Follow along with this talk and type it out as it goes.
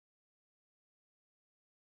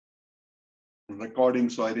recording,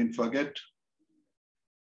 so I didn't forget.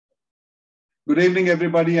 Good evening,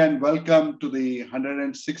 everybody, and welcome to the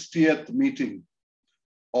 160th meeting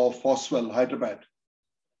of FOSWL Hyderabad.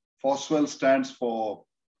 FOSWL stands for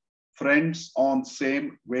Friends on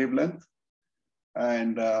Same Wavelength.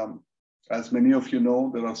 And as many of you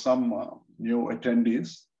know, there are some new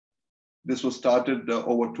attendees. This was started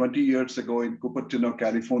over 20 years ago in Cupertino,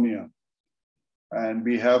 California. And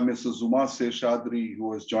we have Mrs. Zuma Seshadri,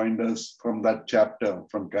 who has joined us from that chapter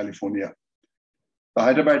from California. The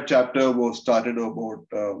Hyderabad chapter was started about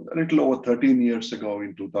a little over 13 years ago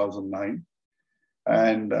in 2009.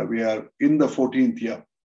 And we are in the 14th year.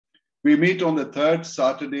 We meet on the third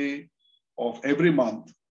Saturday of every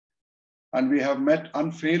month. And we have met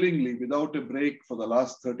unfailingly without a break for the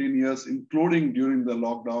last 13 years, including during the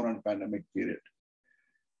lockdown and pandemic period.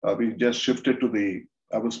 We just shifted to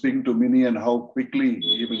I was speaking to Minnie and how quickly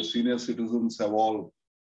even senior citizens have all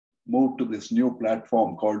moved to this new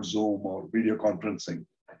platform called Zoom or video conferencing.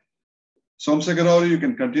 Somsekarao, you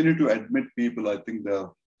can continue to admit people. I think there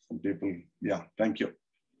are some people. Yeah, thank you.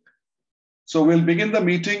 So we'll begin the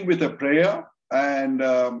meeting with a prayer. And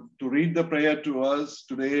to read the prayer to us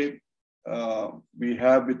today, we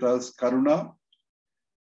have with us Karuna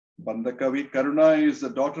Bandakavi. Karuna is the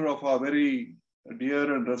daughter of our very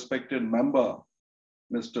dear and respected member,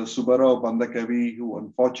 Mr. Subbarao Bandakavi, who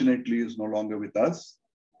unfortunately is no longer with us.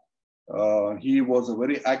 He was a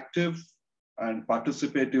very active and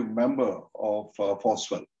participative member of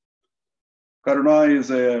FOSWL. Karuna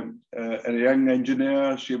is a young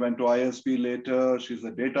engineer. She went to ISB later. She's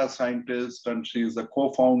a data scientist and she's the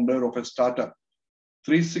co-founder of a startup.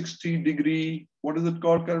 360-degree, what is it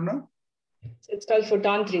called, Karuna? It's called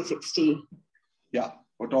Photon 360. Yeah,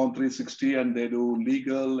 Photon 360, and they do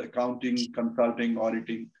legal, accounting, consulting,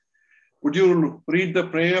 auditing. Would you read the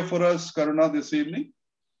prayer for us, Karuna, this evening?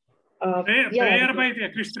 Prayer by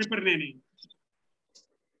Krish Triparneni.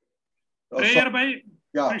 Prayer by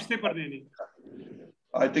Krish Triparneni.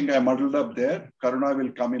 I think I muddled up there. Karuna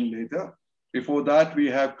will come in later. Before that, we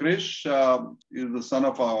have Krish, is the son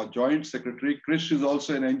of our joint secretary. Krish is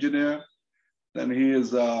also an engineer. Then he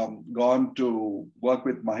has gone to work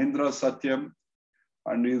with Mahindra Satyam,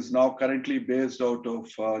 and is now currently based out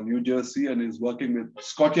of New Jersey and is working with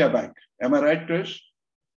Scotia Bank. Am I right, Krish?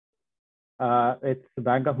 It's the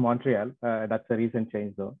Bank of Montreal. That's a recent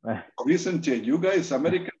change, though. Recent change. You guys,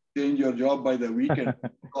 Americans, change your job by the weekend.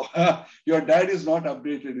 Your dad is not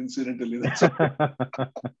updated, incidentally. That's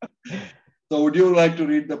So would you like to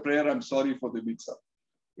read the prayer? I'm sorry for the mix-up.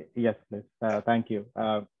 Yes, please. Thank you.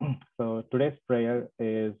 So today's prayer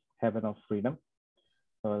is Heaven of Freedom.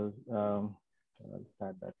 So I'll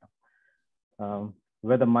start that now.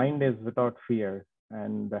 Where the mind is without fear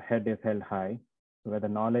and the head is held high, where the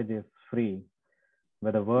knowledge is free,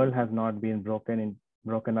 where the world has not been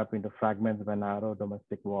broken up into fragments by narrow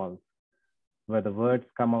domestic walls, where the words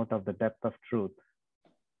come out of the depth of truth,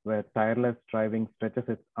 where tireless striving stretches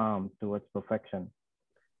its arms towards perfection,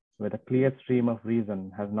 where the clear stream of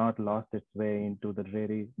reason has not lost its way into the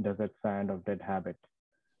dreary desert sand of dead habit,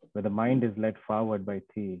 where the mind is led forward by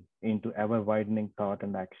thee into ever-widening thought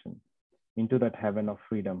and action, into that heaven of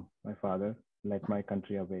freedom, my Father, let my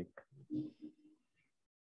country awake.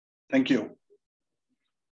 Thank you.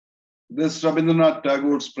 This Rabindranath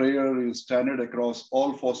Tagore's prayer is standard across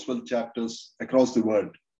all FOSWL chapters across the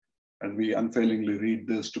world. And we unfailingly read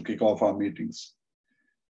this to kick off our meetings.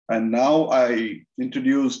 And now I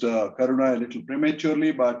introduced Karuna a little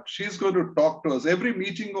prematurely, but she's going to talk to us. Every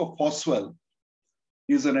meeting of FOSWL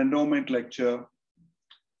is an endowment lecture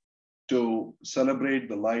to celebrate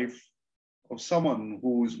the life of someone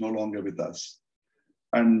who is no longer with us.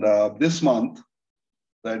 And this month,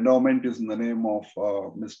 the endowment is in the name of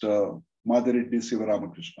Mr. Madhireddy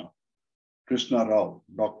Sivaramakrishna, Krishna Rao,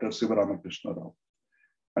 Dr. Sivaramakrishna Rao.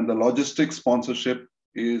 And the logistics sponsorship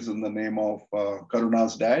is in the name of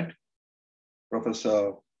Karuna's dad,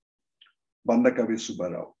 Professor Bandakavi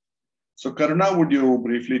Subbarao. So Karuna, would you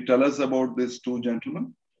briefly tell us about these two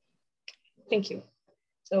gentlemen? Thank you.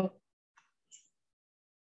 So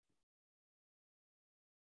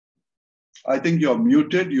I think you're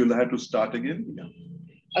muted. You'll have to start again. Yeah.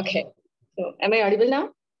 Okay. So am I audible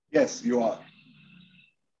now? Yes, you are.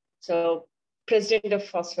 So President of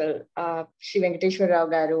FOSWL, Shri Venkateshwar Rao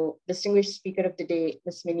Garu, Distinguished Speaker of the Day,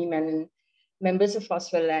 Ms. Menon, members of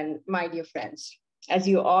FOSWL, and my dear friends. As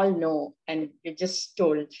you all know, and you just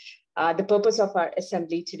told, the purpose of our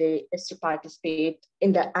assembly today is to participate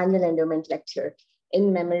in the annual endowment lecture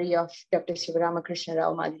in memory of Dr. Sivaramakrishna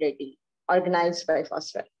Rao Madhireddy, organized by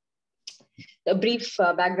FOSWL. The brief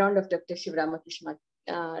background of Dr. Sivaramakrishna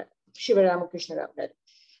Rao.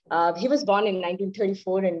 He was born in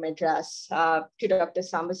 1934 in Madras to Dr.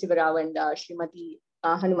 Sambasiva Rao and Srimati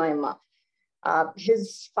Hanumayamma.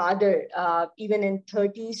 His father, even in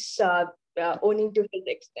 30s, owing to his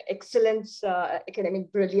excellence,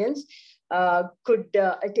 academic brilliance, could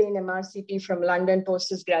attain MRCP from London post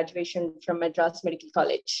his graduation from Madras Medical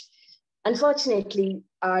College. Unfortunately,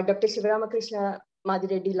 Dr. Sivaramakrishna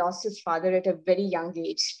Madireddy lost his father at a very young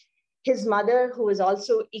age. His mother, who was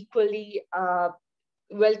also equally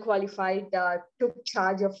well qualified, took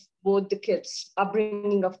charge of both the kids,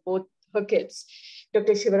 upbringing of both her kids,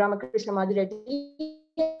 Dr. Sivaramakrishna Madireddy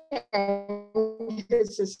and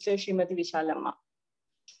his sister Srimati Vishalamma.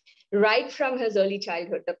 Right from his early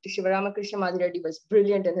childhood, Dr. Sivaramakrishna Madireddy was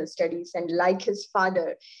brilliant in his studies, and like his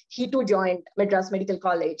father, he too joined Madras Medical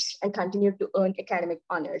College and continued to earn academic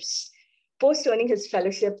honors. Post earning his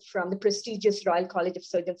fellowship from the prestigious Royal College of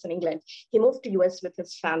Surgeons in England, he moved to US with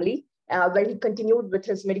his family, where he continued with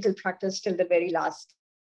his medical practice till the very last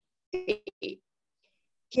day.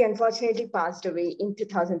 He unfortunately passed away in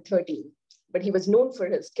 2013, but he was known for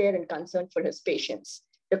his care and concern for his patients.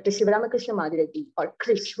 Dr. Sivaramakrishna Madireddy, or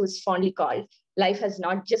Krish, who is fondly called, life has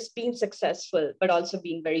not just been successful, but also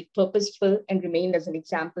been very purposeful and remained as an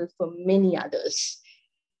example for many others.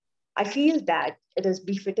 I feel that it is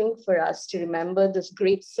befitting for us to remember this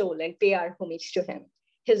great soul and pay our homage to him.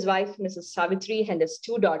 His wife, Mrs. Savitri, and his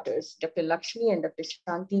two daughters, Dr. Lakshmi and Dr.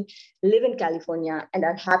 Shanti, live in California and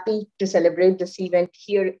are happy to celebrate this event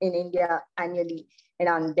here in India annually. And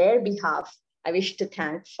on their behalf, I wish to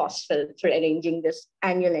thank FOSWL for arranging this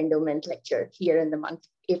annual endowment lecture here in the month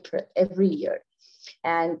of April every year.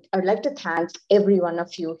 And I would like to thank every one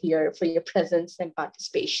of you here for your presence and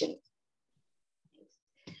participation.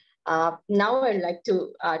 Now I'd like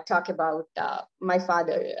to talk about my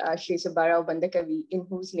father, Shri Subbarao Bandakavi, in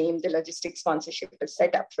whose name the logistic sponsorship is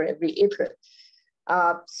set up for every April.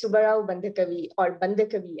 Subbarao Bandakavi, or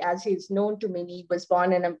Bandakavi as he is known to many, was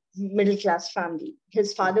born in a middle-class family.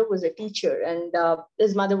 His father was a teacher and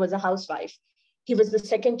his mother was a housewife. He was the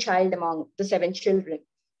second child among the 7 children.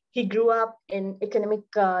 He grew up in economic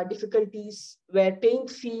difficulties where paying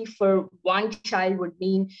fee for one child would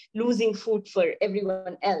mean losing food for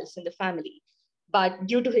everyone else in the family. But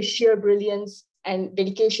due to his sheer brilliance and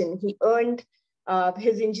dedication, he earned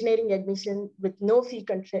his engineering admission with no fee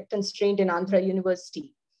constraint in Andhra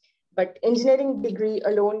University. But engineering degree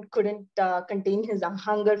alone couldn't contain his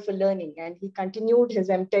hunger for learning, and he continued his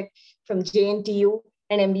MTech from JNTU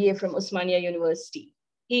and MBA from Osmania University.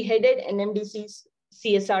 He headed NMDC's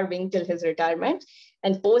CSR wing till his retirement,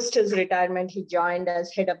 and post his retirement, he joined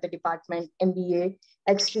as head of the department MBA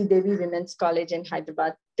at Sri Devi Women's College in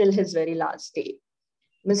Hyderabad till his very last day.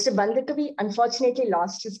 Mr. Bandakavi unfortunately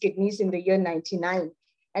lost his kidneys in the year 1999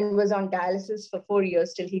 and was on dialysis for 4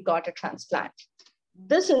 years till he got a transplant.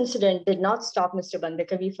 This incident did not stop Mr.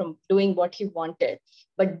 Bandakavi from doing what he wanted,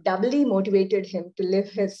 but doubly motivated him to live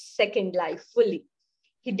his second life fully.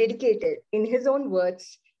 He dedicated, in his own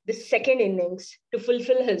words, the second innings to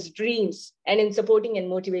fulfill his dreams and in supporting and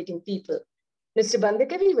motivating people. Mr.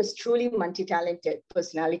 Bandakavi was truly multi-talented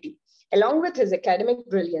personality. Along with his academic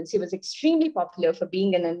brilliance, he was extremely popular for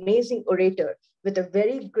being an amazing orator with a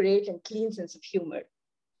very great and clean sense of humor.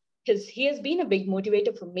 He has been a big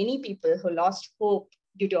motivator for many people who lost hope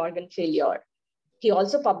due to organ failure. He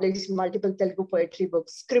also published multiple Telugu poetry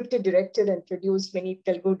books, scripted, directed, and produced many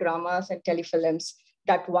Telugu dramas and telefilms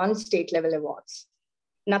that won state-level awards.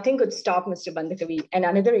 Nothing could stop Mr. Bandakavi. And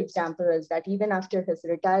another example is that even after his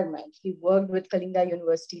retirement, he worked with Kalinga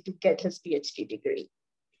University to get his PhD degree.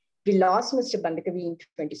 We lost Mr. Bandakavi in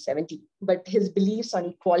 2017, but his beliefs on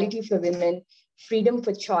equality for women, freedom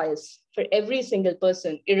for choice for every single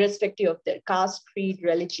person, irrespective of their caste, creed,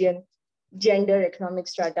 religion, gender, economic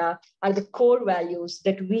strata, are the core values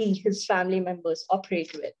that we, his family members,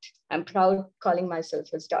 operate with. I'm proud calling myself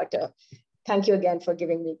his daughter. Thank you again for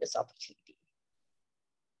giving me this opportunity.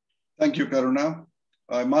 Thank you, Karuna.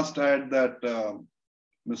 I must add that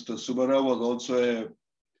Mr. Subbarao was also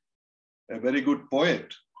a very good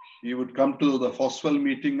poet. He would come to the FOSWL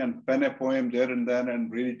meeting and pen a poem there and then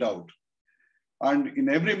and read it out. And in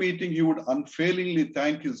every meeting, he would unfailingly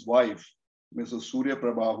thank his wife, Mrs. Surya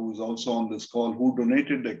Prabha, who is also on this call, who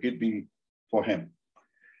donated a kidney for him.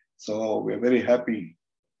 So we're very happy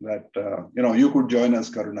that you could join us,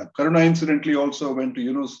 Karuna. Karuna incidentally also went to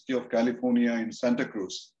University of California in Santa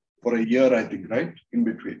Cruz for a year, I think, right? In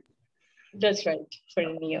between. That's right, for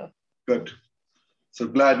a year. Good. So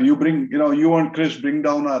glad you bring, you and Chris bring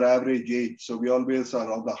down our average age. So we always are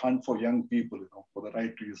on the hunt for young people, for the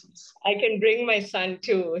right reasons. I can bring my son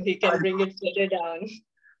too. He can bring it further down.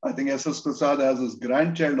 I think SS Prasad has his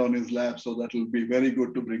grandchild on his lap, so that will be very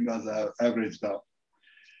good to bring us average down.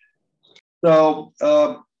 So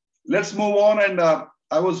let's move on. And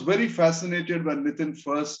I was very fascinated when Nitin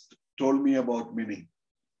first told me about Mini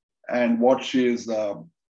and what she is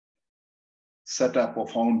set up or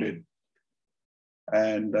founded.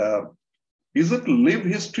 And is it Live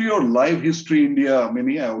History or Live History India,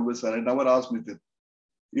 Mini? I always said, I never asked Nitin.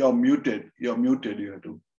 You're muted. You're muted. You have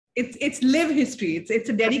to. It's Live History. It's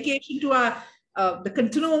a dedication to the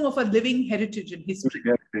continuum of a living heritage and history.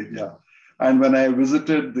 Yeah. And when I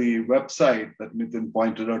visited the website that Nitin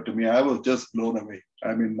pointed out to me, I was just blown away.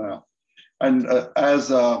 I mean,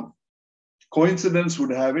 as coincidence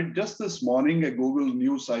would have it, just this morning, a Google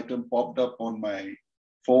News item popped up on my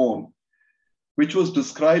phone, which was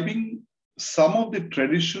describing some of the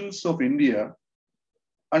traditions of India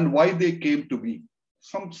and why they came to be.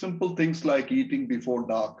 Some simple things like eating before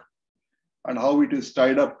dark and how it is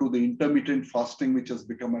tied up to the intermittent fasting, which has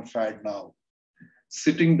become a fad now.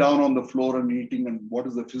 Sitting down on the floor and eating, and what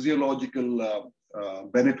is the physiological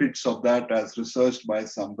benefits of that as researched by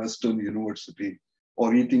some Western university,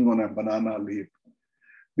 or eating on a banana leaf.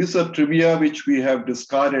 These are trivia which we have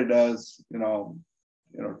discarded as,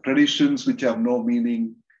 traditions which have no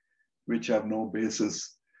meaning, which have no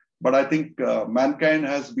basis. But I think mankind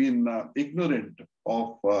has been ignorant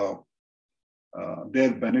of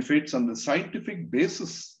their benefits and the scientific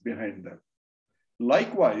basis behind them.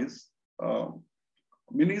 Likewise,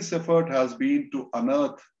 Mini's effort has been to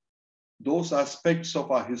unearth those aspects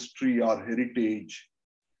of our history, our heritage,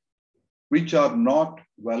 which are not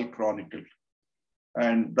well chronicled.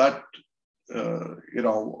 And that,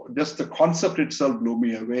 just the concept itself blew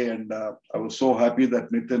me away. And I was so happy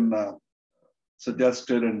that Nitin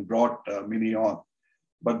suggested and brought Mini on.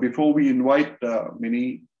 But before we invite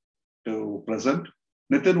Mini to present,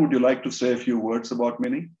 Nitin, would you like to say a few words about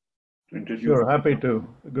Mini? Sure, happy to.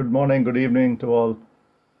 Good morning, good evening to all.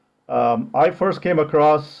 I first came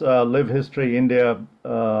across Live History India,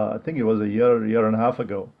 I think it was a year and a half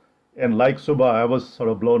ago. And like Subha, I was sort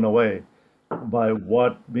of blown away by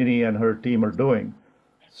what Mini and her team are doing.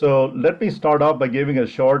 So let me start off by giving a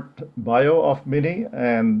short bio of Mini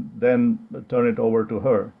and then turn it over to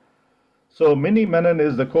her. So Mini Menon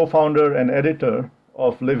is the co-founder and editor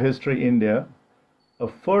of Live History India, a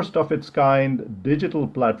first of its kind digital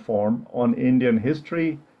platform on Indian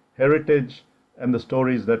history, heritage, and the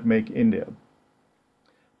stories that make India.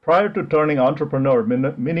 Prior to turning entrepreneur,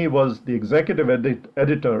 Mini was the executive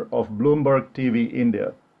editor of Bloomberg TV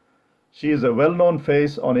India. She is a well-known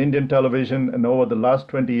face on Indian television, and over the last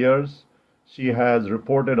 20 years, she has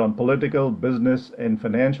reported on political, business, and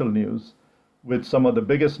financial news with some of the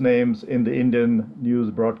biggest names in the Indian news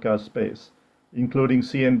broadcast space, including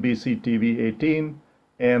CNBC TV 18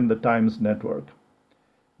 and the Times Network.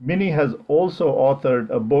 Mini has also authored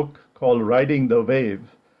a book called Riding the Wave,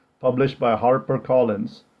 published by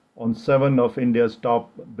HarperCollins, on 7 of India's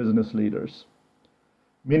top business leaders.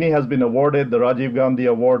 Mini has been awarded the Rajiv Gandhi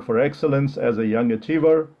Award for Excellence as a Young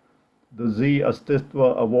Achiever, the Zee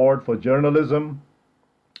Astitva Award for Journalism,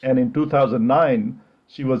 and in 2009,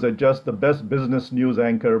 she was adjudged the Best Business News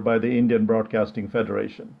Anchor by the Indian Broadcasting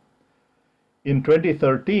Federation. In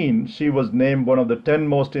 2013, she was named one of the 10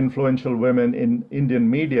 most influential women in Indian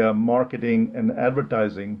media, marketing, and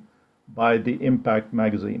advertising by the Impact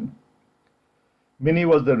magazine. Mini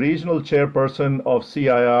was the regional chairperson of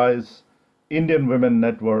CII's Indian Women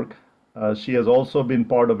Network. She has also been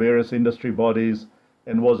part of various industry bodies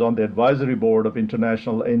and was on the advisory board of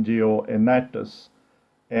international NGO Enactus,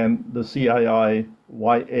 and the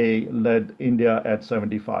CII-YA led India at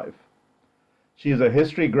 75. She is a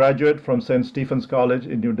history graduate from St. Stephen's College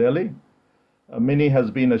in New Delhi. Mini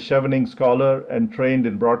has been a Chevening scholar and trained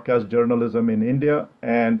in broadcast journalism in India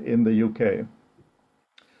and in the UK.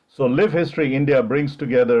 So Live History India brings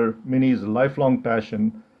together Mini's lifelong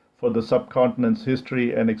passion for the subcontinent's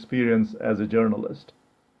history and experience as a journalist.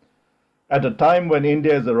 At a time when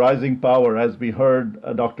India is a rising power, as we heard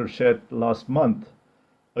Dr. Shet last month,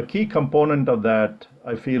 a key component of that,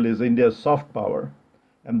 I feel, is India's soft power,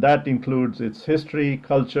 and that includes its history,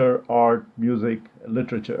 culture, art, music,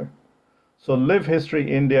 literature. So Live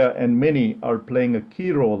History India and Mini are playing a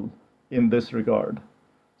key role in this regard.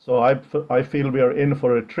 So I feel we are in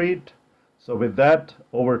for a treat. So with that,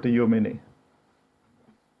 over to you, Mini.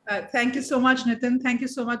 Thank you so much, Nitin. Thank you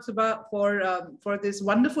so much, Subha, for this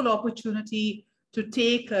wonderful opportunity to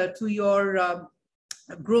take to your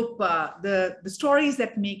group the stories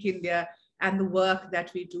that make India and the work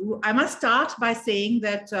that we do. I must start by saying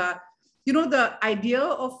that, the idea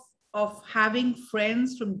of having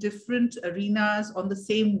friends from different arenas on the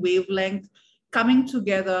same wavelength coming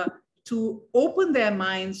together to open their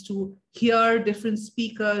minds, to hear different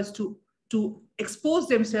speakers, to expose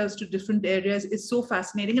themselves to different areas is so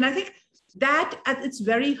fascinating. And I think that at its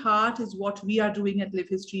very heart is what we are doing at Live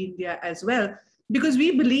History India as well, because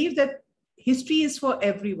we believe that history is for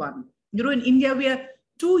everyone. You know, in India, we are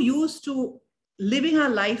too used to living our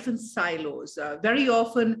life in silos. Very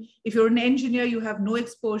often, if you're an engineer, you have no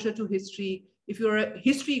exposure to history. If you're a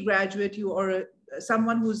history graduate, you are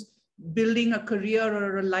someone who's building a career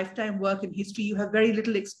or a lifetime work in history, you have very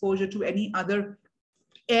little exposure to any other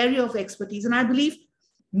area of expertise. And I believe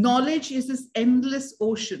knowledge is this endless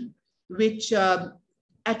ocean, which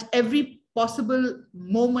at every possible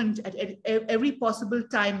moment, at every possible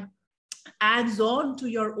time, adds on to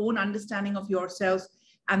your own understanding of yourselves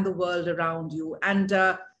and the world around you. And,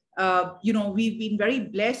 you know, we've been very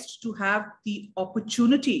blessed to have the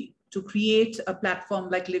opportunity to create a platform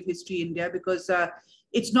like Live History India, because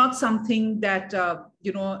it's not something that,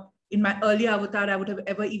 you know, in my earlier avatar, I would have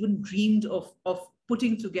ever even dreamed of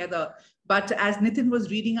putting together. But as Nitin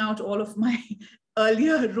was reading out all of my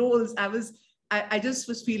earlier roles, I just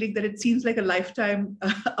was feeling that it seems like a lifetime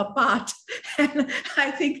apart. And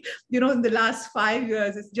I think, you know, in the last 5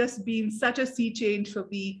 years, it's just been such a sea change for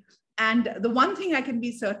me. And the one thing I can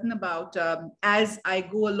be certain about as I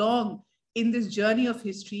go along in this journey of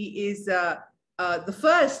history is the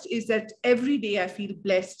first is that every day I feel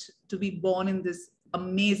blessed to be born in this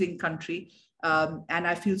amazing country. And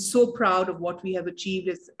I feel so proud of what we have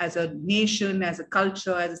achieved as a nation, as a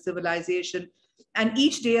culture, as a civilization. And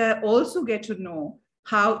each day I also get to know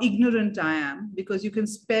how ignorant I am, because you can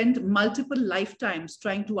spend multiple lifetimes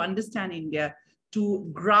trying to understand India, to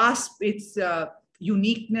grasp its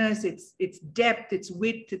uniqueness, its depth, its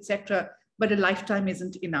width, etc. But a lifetime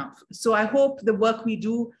isn't enough. So I hope the work we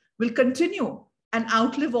do will continue and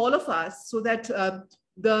outlive all of us, so that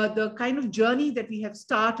the kind of journey that we have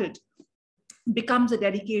started becomes a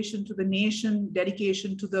dedication to the nation,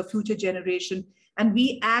 dedication to the future generation. And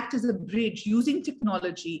we act as a bridge using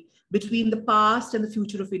technology between the past and the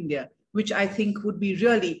future of India, which I think would be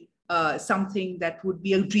really something that would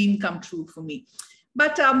be a dream come true for me.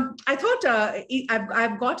 But I thought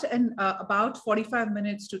I've got about 45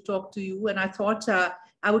 minutes to talk to you, and I thought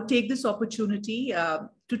I would take this opportunity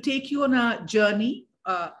to take you on a journey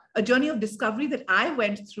of discovery that I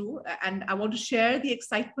went through, and I want to share the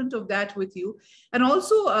excitement of that with you. And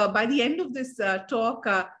also by the end of this talk,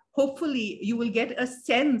 hopefully you will get a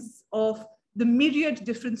sense of the myriad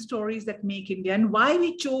different stories that make India, and why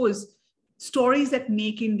we chose stories that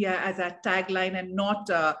make India as a tagline and not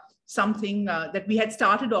something that we had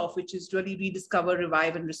started off, which is really rediscover,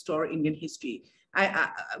 revive, and restore Indian history.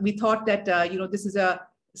 We thought that, you know, this is a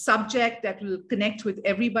subject that will connect with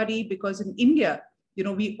everybody, because in India, you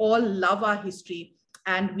know, we all love our history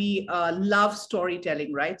and we love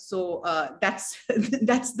storytelling, right? So that's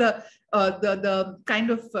the kind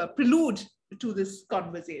of prelude to this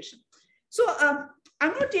conversation. So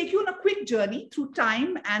I'm going to take you on a quick journey through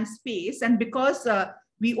time and space. And because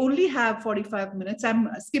we only have 45 minutes, I'm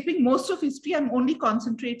skipping most of history. I'm only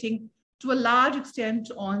concentrating to a large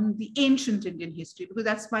extent on the ancient Indian history, because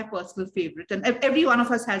that's my personal favorite. And every one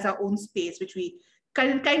of us has our own space, which we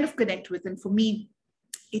kind of connect with. And for me,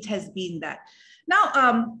 it has been that.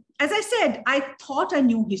 Now, as I said, I thought I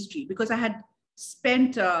knew history because I had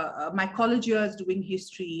spent my college years doing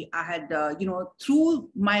history. I had, you know, through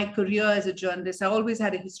my career as a journalist, I always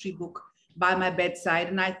had a history book by my bedside.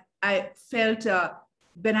 And I felt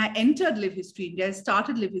when I entered Live History India, I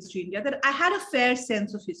started Live History India, that I had a fair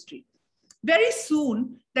sense of history. Very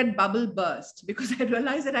soon, that bubble burst because I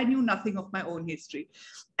realized that I knew nothing of my own history.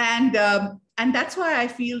 And that's why I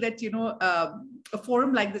feel that, you know, a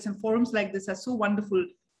forum like this and forums like this are so wonderful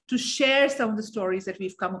to share some of the stories that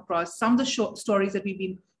we've come across, some of the stories that we've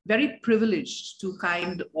been very privileged to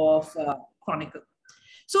kind of chronicle.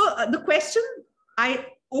 So the question I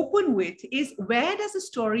open with is, where does the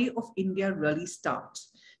story of India really start?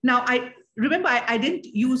 Now, I remember I didn't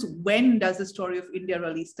use when does the story of India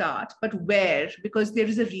really start, but where, because there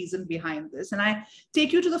is a reason behind this. And I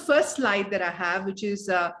take you to the first slide that I have, which is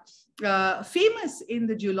famous in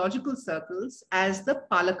the geological circles as the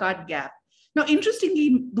Palakkad Gap. Now,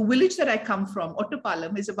 interestingly, the village that I come from,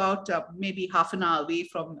 Ottapalam, is about maybe half an hour away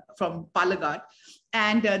from Palakkad.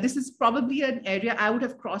 And this is probably an area I would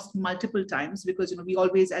have crossed multiple times because, you know, we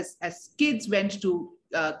always, as kids, went to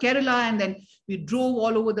Kerala, and then we drove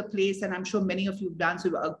all over the place. And I'm sure many of you have done. So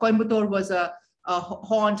Coimbatore was a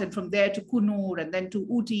haunt, and from there to Kunur, and then to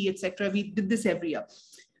Ooty, etc. We did this every year.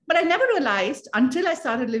 But I never realized until I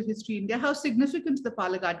started Live History India how significant the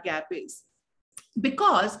Palakkad Gap is.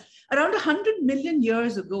 Because around 100 million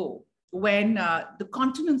years ago, when the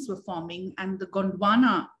continents were forming and the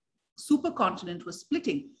Gondwana supercontinent was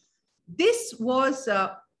splitting. This was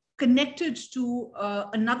connected to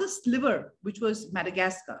another sliver, which was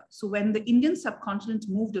Madagascar. So when the Indian subcontinent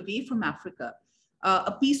moved away from Africa,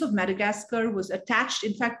 a piece of Madagascar was attached.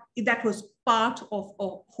 In fact, that was part of a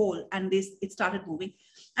whole, and it started moving.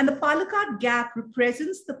 And the Palakkad Gap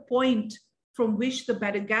represents the point from which the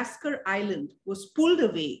Madagascar island was pulled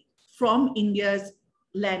away from India's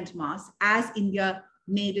landmass as India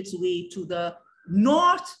made its way to the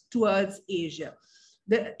north towards Asia,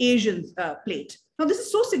 the Asian plate. Now, this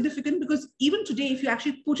is so significant because even today, if you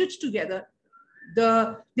actually put it together,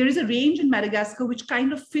 there is a range in Madagascar which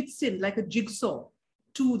kind of fits in like a jigsaw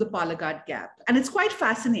to the Palakkad Gap. And it's quite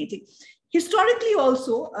fascinating. Historically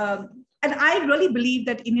also, and I really believe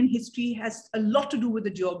that Indian history has a lot to do with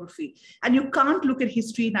the geography, and you can't look at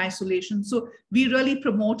history in isolation. So we really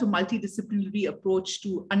promote a multidisciplinary approach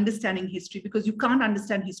to understanding history, because you can't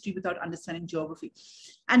understand history without understanding geography.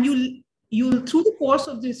 And you'll through the course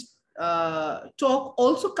of this talk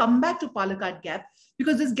also come back to Palakkad Gap,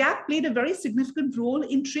 because this gap played a very significant role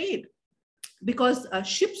in trade, because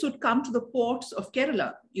ships would come to the ports of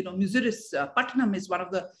Kerala. You know, Muziris, Patnam is one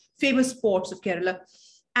of the famous ports of Kerala.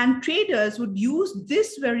 And traders would use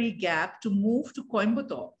this very gap to move to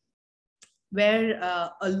Coimbatore, where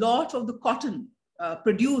a lot of the cotton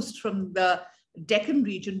produced from the Deccan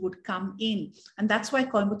region would come in. And that's why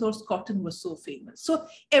Coimbatore's cotton was so famous. So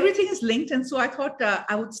everything is linked. And so I thought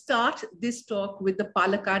I would start this talk with the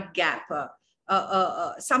Palakkad Gap,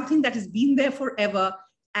 something that has been there forever,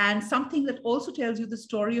 and something that also tells you the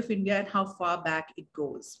story of India and how far back it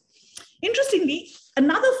goes. Interestingly,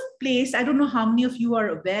 another place, I don't know how many of you are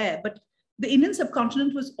aware, but the Indian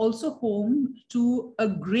subcontinent was also home to a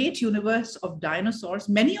great universe of dinosaurs,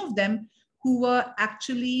 many of them who were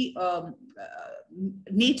actually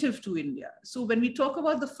native to India. So when we talk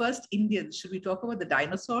about the first Indians, should we talk about the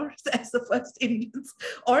dinosaurs as the first Indians,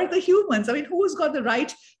 or the humans? I mean, who's got the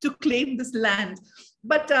right to claim this land?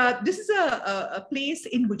 But this is a place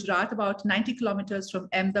in Gujarat, about 90 kilometers from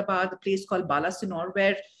Ahmedabad, a place called Balasinor,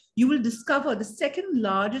 where you will discover the second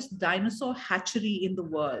largest dinosaur hatchery in the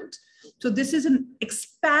world. So this is an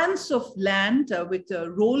expanse of land with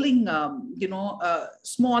rolling,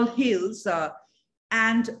 small hills,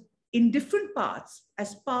 and in different parts,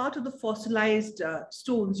 as part of the fossilized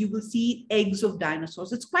stones, you will see eggs of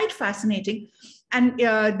dinosaurs. It's quite fascinating. And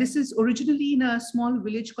this is originally in a small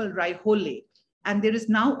village called Raihole. And there is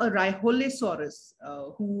now a Raiholesaurus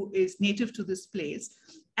who is native to this place.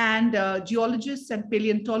 And geologists and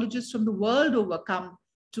paleontologists from the world over come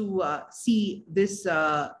to see this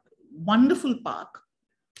wonderful park.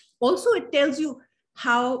 Also, it tells you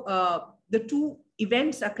how the two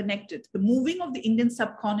events are connected, the moving of the Indian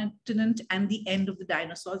subcontinent and the end of the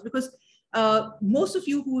dinosaurs, because most of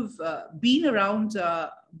you who have been around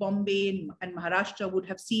Bombay and Maharashtra would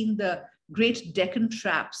have seen the great Deccan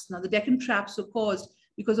traps. Now, the Deccan traps were caused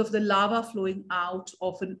because of the lava flowing out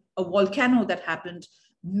of a volcano that happened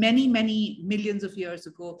many, many millions of years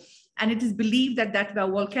ago. And it is believed that that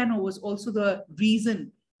volcano was also the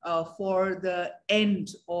reason for the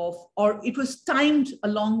end of, or it was timed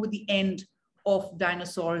along with the end of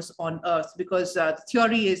dinosaurs on Earth, because the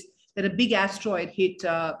theory is that a big asteroid hit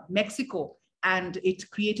Mexico and it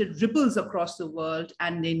created ripples across the world.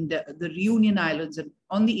 And in the Reunion Islands and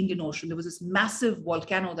on the Indian Ocean, there was this massive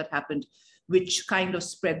volcano that happened, which kind of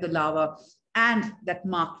spread the lava, and that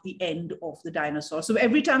marked the end of the dinosaurs. So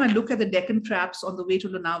every time I look at the Deccan traps on the way to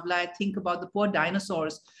Lonavala, I think about the poor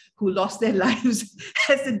dinosaurs who lost their lives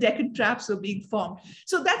as the Deccan traps were being formed.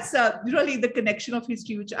 So that's really the connection of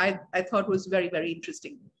history, which I thought was very, very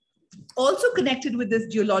interesting. Also connected with this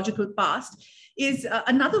geological past is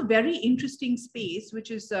another very interesting space,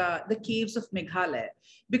 which is the caves of Meghalaya.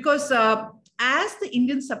 Because as the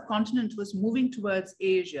Indian subcontinent was moving towards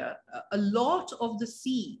Asia, a lot of the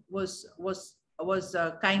sea was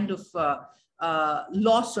kind of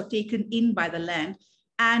lost or taken in by the land.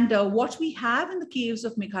 And what we have in the caves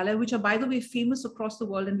of Meghalaya, which are, by the way, famous across the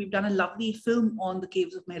world, and we've done a lovely film on the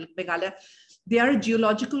caves of Meghalaya, they are a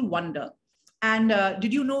geological wonder. And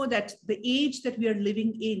did you know that the age that we are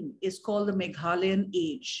living in is called the Meghalayan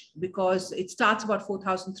age, because it starts about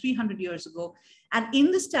 4,300 years ago. And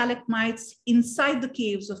in the stalagmites inside the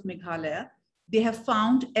caves of Meghalaya, they have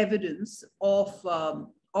found evidence of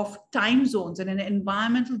time zones and an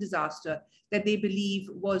environmental disaster that they believe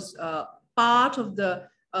was part of the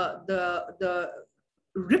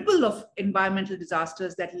ripple of environmental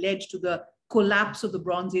disasters that led to the collapse of the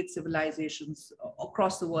Bronze Age civilizations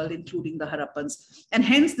across the world, including the Harappans. And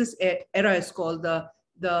hence this era is called the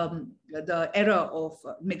the era of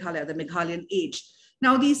Meghalaya, the Meghalayan age.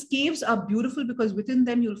 Now, these caves are beautiful because within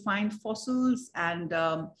them you'll find fossils and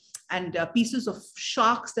pieces of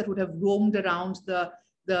sharks that would have roamed around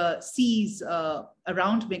the seas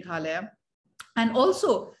around Meghalaya. And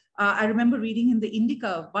also, I remember reading in the Indica,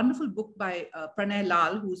 a wonderful book by Pranay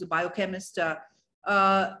Lal, who's a biochemist,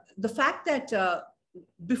 the fact that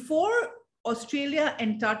before Australia,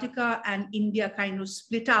 Antarctica, and India kind of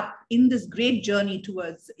split up in this great journey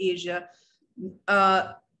towards Asia,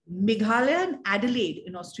 Meghalaya and Adelaide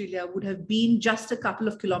in Australia would have been just a couple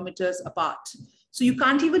of kilometers apart. So you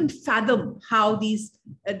can't even fathom how these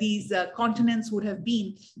continents would have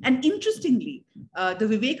been. And interestingly, the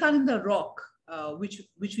Vivekananda rock, which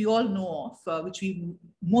we all know of, which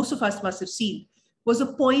most of us must have seen, was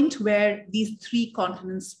a point where these three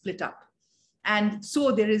continents split up. And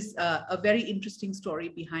so there is a very interesting story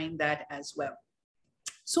behind that as well.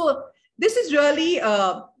 So this is really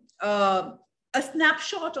a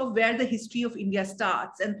snapshot of where the history of India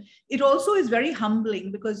starts. And it also is very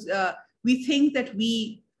humbling because we think that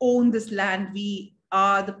we own this land, we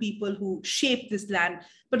are the people who shape this land.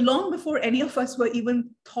 But long before any of us were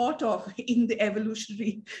even thought of in the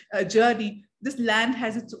evolutionary journey, this land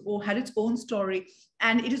had its own story.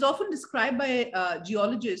 And it is often described by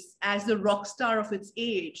geologists as the rock star of its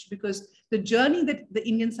age, because the journey that the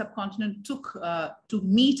Indian subcontinent took to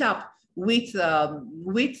meet up with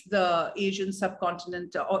the Asian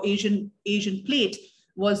subcontinent or Asian plate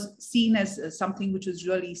was seen as something which was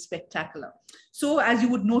really spectacular. So as you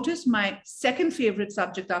would notice, my second favorite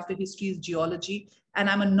subject after history is geology, and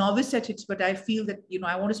I'm a novice at it, but I feel that, you know,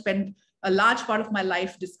 I want to spend a large part of my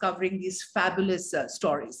life discovering these fabulous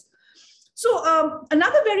stories. So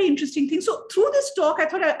another very interesting thing. So through this talk, I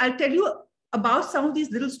thought I'll tell you about some of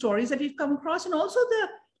these little stories that we've come across, and also the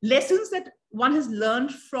lessons that one has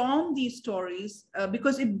learned from these stories,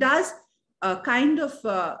 because it does kind of,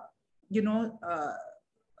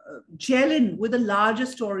 gel in with the larger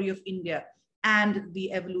story of India and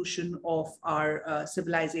the evolution of our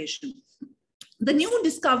civilization. The new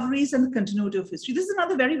discoveries and the continuity of history. This is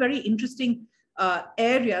another very, very interesting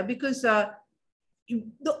area, because the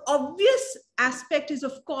obvious aspect is,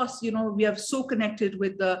 of course, you know, we are so connected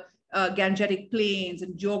with the Gangetic plains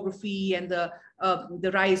and geography and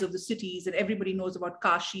the rise of the cities, and everybody knows about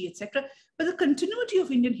Kashi, etc. But the continuity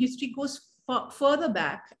of Indian history goes further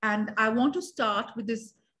back. And I want to start with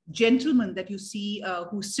this gentleman that you see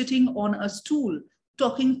who's sitting on a stool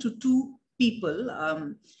talking to two people.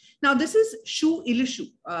 Now, this is Shu Ilishu.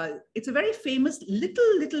 It's a very famous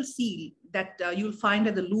little seal that you'll find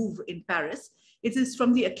at the Louvre in Paris. It is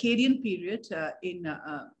from the Akkadian period in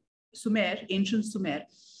Sumer, ancient Sumer.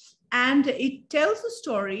 And it tells the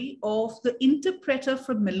story of the interpreter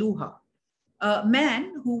from Meluha, a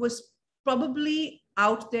man who was probably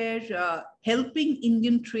out there helping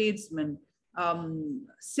Indian tradesmen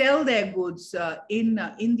sell their goods in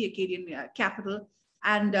the Akkadian capital.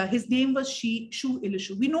 And his name was Shu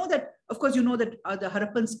Ilishu. We know that, of course, you know that the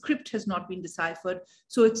Harappan script has not been deciphered.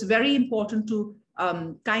 So it's very important to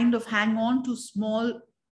kind of hang on to small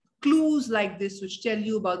clues like this, which tell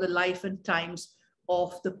you about the life and times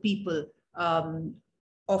of the people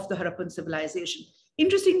of the Harappan civilization.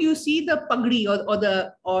 Interesting, you see the pagdi or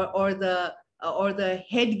the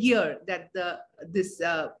headgear that this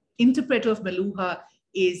interpreter of Meluha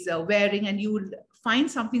is wearing, and you will find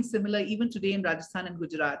something similar even today in Rajasthan and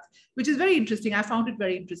Gujarat, which is very interesting. I found it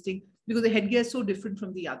very interesting because the headgear is so different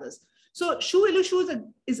from the others. So Shu Ilishu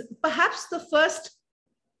is perhaps the first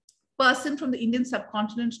person from the Indian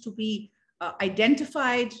subcontinent to be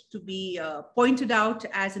identified, to be pointed out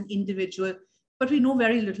as an individual, but we know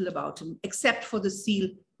very little about him, except for the seal.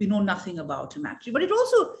 We know nothing about him actually. But it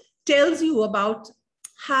also tells you about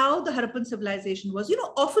how the Harappan civilization was. You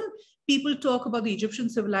know, often people talk about the Egyptian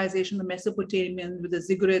civilization, the Mesopotamian with the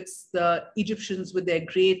ziggurats, the Egyptians with their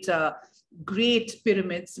great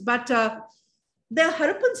pyramids. But the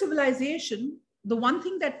Harappan civilization, the one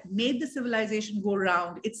thing that made the civilization go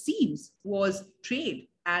round, it seems, was trade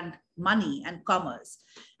and money and commerce.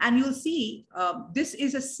 And you'll see this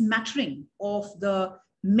is a smattering of the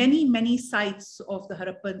many sites of the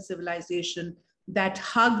Harappan civilization that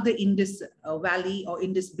hug the Indus Valley or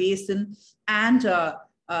Indus Basin and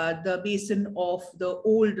the basin of the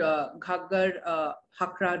old Ghaggar,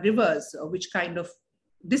 Hakra rivers, which kind of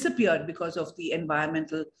disappeared because of the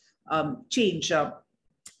environmental change.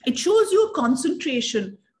 It shows you a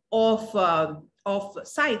concentration of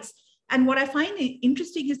sites. And what I find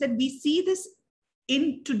interesting is that we see this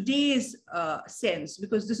in today's sense,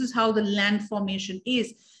 because this is how the land formation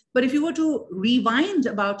is. But if you were to rewind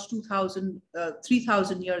about 3,000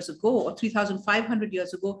 years ago or 3,500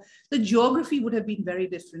 years ago, the geography would have been very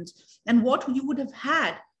different. And what you would have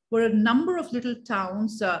had were a number of little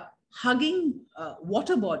towns hugging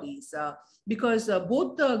water bodies, because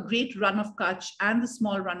both the Great Run of Kutch and the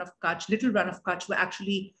Small Run of Kutch, Little Run of Kutch, were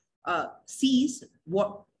actually seas,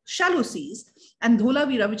 shallow seas. And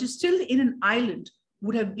Dholavira, which is still in an island,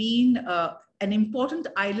 would have been an important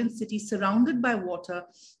island city surrounded by water,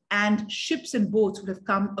 and ships and boats would have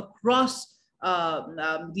come across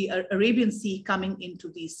the Arabian Sea coming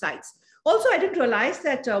into these sites. Also, I didn't realize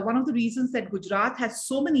that one of the reasons that Gujarat has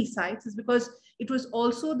so many sites is because it was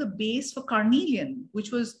also the base for carnelian,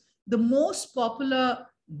 which was the most popular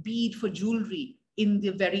bead for jewelry in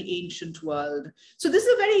the very ancient world. So this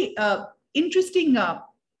is a very interesting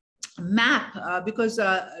map, because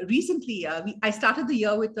recently I started the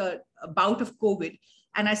year with a bout of COVID,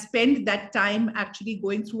 and I spent that time actually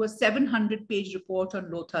going through a 700-page report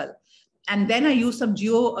on Lothal. And then I used some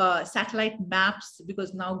satellite maps,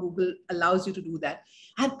 because now Google allows you to do that.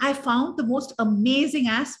 And I found the most amazing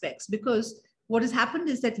aspects, because what has happened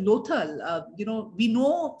is that Lothal, we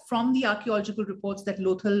know from the archaeological reports that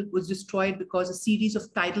Lothal was destroyed because a series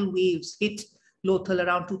of tidal waves hit Lothal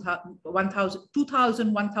around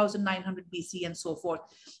 2000, 1900 BC and so forth.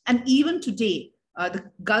 And even today, the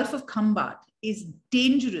Gulf of Khambat is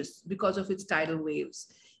dangerous because of its tidal waves.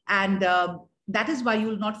 And that is why you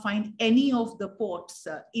will not find any of the ports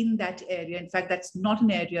in that area. In fact, that's not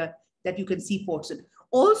an area that you can see ports in.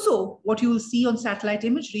 Also, what you will see on satellite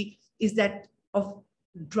imagery is that of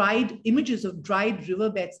images of dried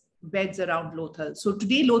riverbeds around Lothal. So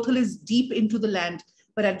today, Lothal is deep into the land,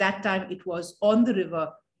 but at that time it was on the river,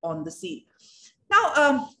 on the sea.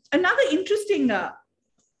 Now, another interesting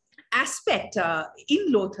aspect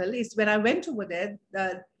in Lothal is when I went over there,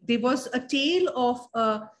 there was a tale of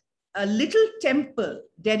a little temple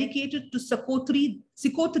dedicated to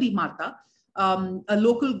Sikotri Mata, a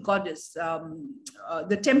local goddess.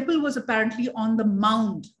 The temple was apparently on the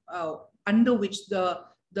mound under which the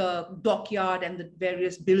dockyard and the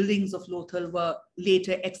various buildings of Lothal were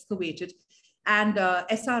later excavated. And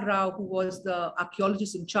S.R. Rao, who was the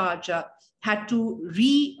archaeologist in charge, had to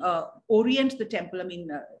reorient the temple,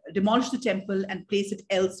 demolish the temple and place it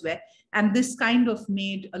elsewhere. And this kind of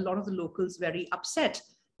made a lot of the locals very upset,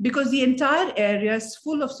 because the entire area is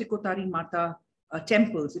full of Sikotari Mata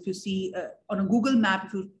temples. If you see on a Google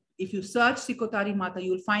map, if you search Sikotari Mata,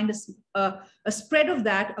 you will find a spread of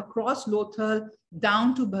that across Lothal,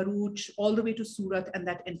 down to Bharuch, all the way to Surat and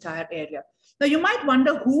that entire area. Now, you might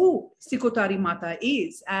wonder who Sikotari Mata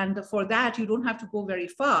is. And for that, you don't have to go very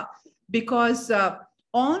far, because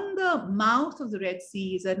on the mouth of the Red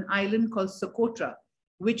Sea is an island called Socotra,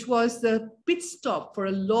 which was the pit stop for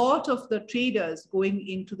a lot of the traders going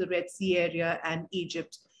into the Red Sea area and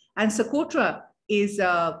Egypt. And Socotra is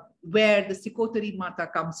where the Sikotari Mata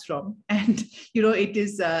comes from. And, it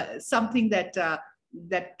is something that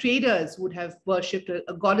that traders would have worshipped,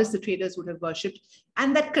 a goddess the traders would have worshipped.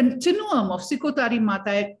 And that continuum of Sikotari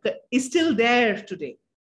Mata is still there today.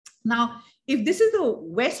 Now, if this is the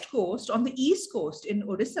west coast, on the east coast in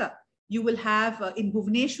Odisha, you will have in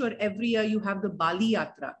Bhubaneswar every year you have the Bali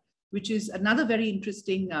Yatra, which is another very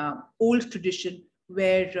interesting old tradition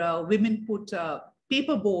where women put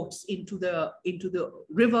paper boats into the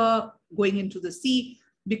river, going into the sea,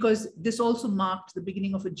 because this also marked the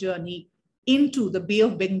beginning of a journey into the Bay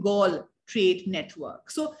of Bengal trade network.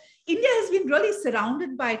 So India has been really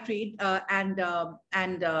surrounded by trade and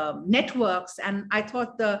networks. And I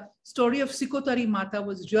thought the story of Sikotari Mata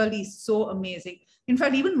was really so amazing. In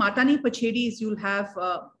fact, even Matani Pachedis, you'll have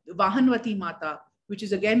Vahanvati Mata, which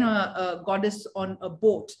is again a goddess on a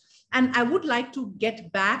boat. And I would like to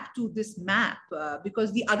get back to this map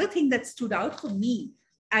because the other thing that stood out for me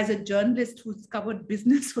as a journalist who's covered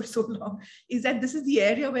business for so long is that this is the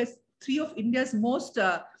area where three of India's most,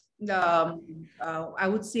 I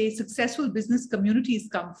would say, successful business communities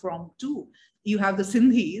come from too. You have the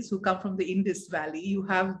Sindhis who come from the Indus Valley, you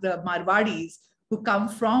have the Marwadis who come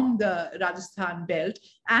from the Rajasthan belt,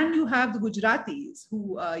 and you have the Gujaratis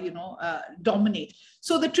who, dominate.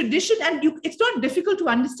 So the tradition, and it's not difficult to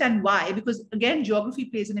understand why, because again, geography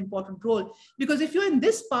plays an important role. Because if you're in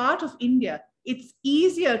this part of India, it's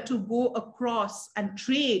easier to go across and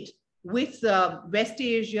trade with West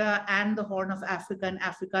Asia and the Horn of Africa and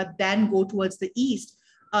Africa than go towards the east,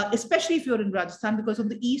 especially if you're in Rajasthan, because on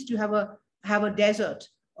the east you have a desert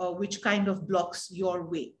which kind of blocks your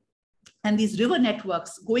way. And these river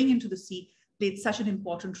networks going into the sea played such an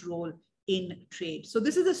important role in trade. So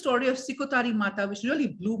this is the story of Sikotari Mata, which really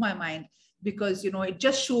blew my mind because, it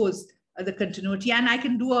just shows the continuity. And I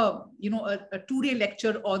can do a 2-day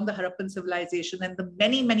lecture on the Harappan civilization and the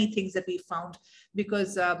many, many things that we found,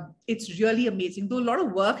 because it's really amazing. Though a lot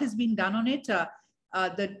of work has been done on it,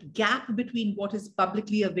 the gap between what is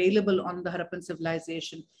publicly available on the Harappan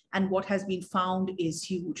civilization and what has been found is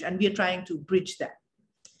huge. And we are trying to bridge that.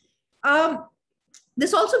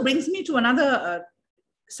 This also brings me to another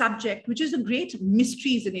subject, which is the great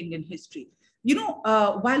mysteries in Indian history.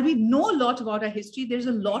 While we know a lot about our history, there's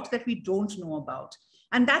a lot that we don't know about.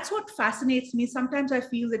 And that's what fascinates me. Sometimes I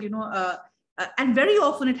feel that, and very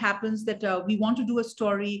often it happens that we want to do a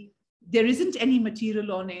story, there isn't any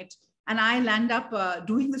material on it. And I land up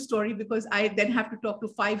doing the story because I then have to talk to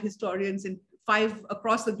 5 historians and 5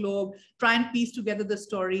 across the globe, try and piece together the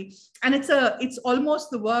story. And it's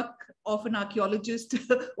almost the work of an archaeologist,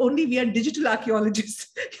 only we are digital archaeologists.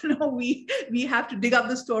 We have to dig up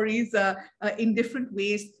the stories in different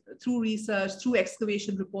ways through research, through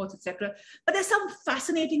excavation reports, etc. But there's some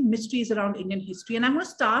fascinating mysteries around Indian history. And I'm going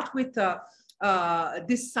to start with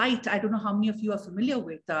this site. I don't know how many of you are familiar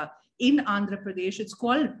with in Andhra Pradesh. It's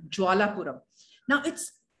called Jwalapuram. Now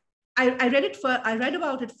I read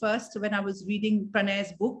about it first when I was reading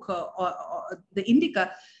Pranay's book, the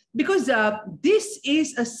Indica, because this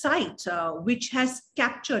is a site which has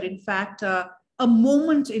captured, in fact, a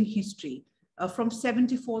moment in history from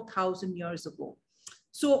 74,000 years ago.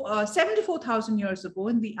 So 74,000 years ago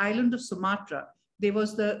in the island of Sumatra, there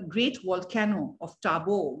was the great volcano of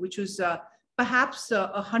Tabo, which was perhaps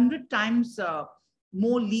 100 times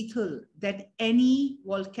more lethal than any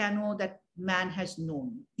volcano that man has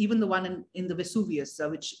known, even the one in the Vesuvius,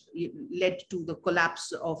 which led to the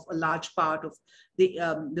collapse of a large part of the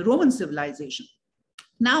Roman civilization.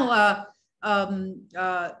 Now,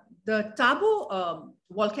 the Tabo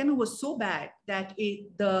volcano was so bad that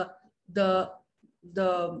the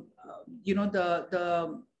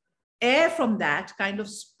air from that kind of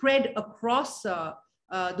spread across the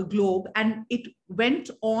globe, and it went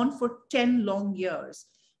on for 10 long years.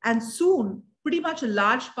 And soon, pretty much a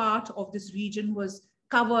large part of this region was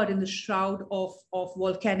covered in the shroud of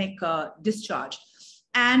volcanic discharge.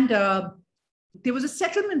 And there was a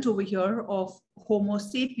settlement over here of Homo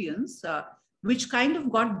sapiens, which kind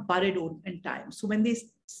of got buried in time. So when they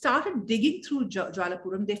started digging through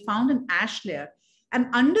Jwalapuram, they found an ash layer.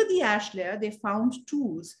 And under the ash layer, they found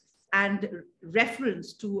tools and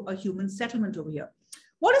reference to a human settlement over here.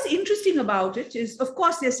 What is interesting about it is, of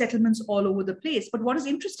course, there are settlements all over the place. But what is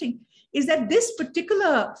interesting is that this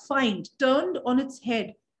particular find turned on its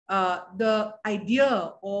head the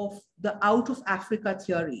idea of the out of Africa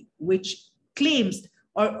theory, which claims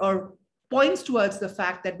or points towards the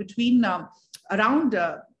fact that between around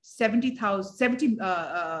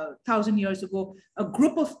 70,000 years ago, a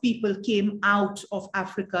group of people came out of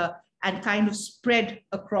Africa and kind of spread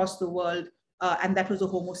across the world, and that was a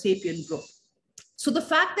Homo sapien group. So the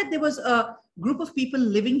fact that there was a group of people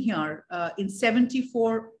living here in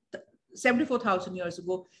 74,000 years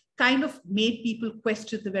ago kind of made people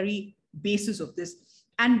question the very basis of this.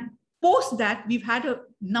 And post that, we've had a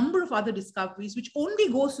number of other discoveries, which only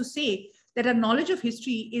goes to say that our knowledge of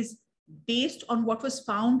history is based on what was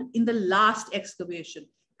found in the last excavation.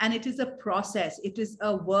 And it is a process, it is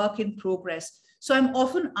a work in progress. So I'm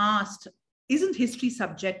often asked, isn't history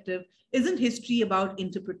subjective? Isn't history about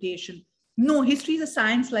interpretation? No, history is a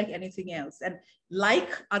science like anything else. And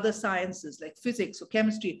like other sciences, like physics or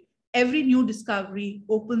chemistry, every new discovery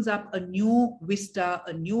opens up a new vista,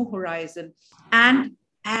 a new horizon, and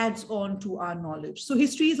adds on to our knowledge. So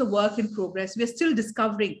history is a work in progress. We're still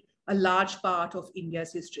discovering a large part of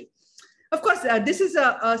India's history. Of course, this is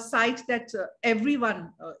a site that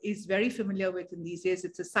everyone is very familiar with in these days.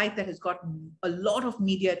 It's a site that has got a lot of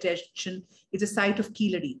media attention. It's a site of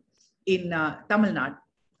Keeladi in Tamil Nadu.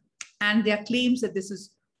 And there are claims that this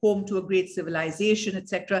is home to a great civilization,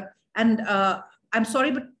 etc. And I'm sorry,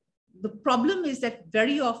 but the problem is that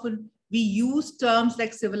very often we use terms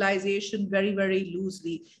like civilization very, very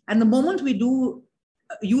loosely. And the moment we do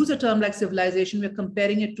use a term like civilization, we're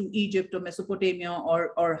comparing it to Egypt or Mesopotamia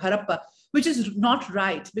or Harappa, which is not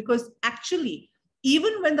right, because actually,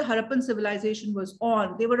 even when the Harappan civilization was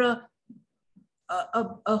on, there were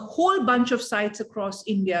a whole bunch of sites across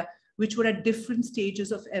India which were at different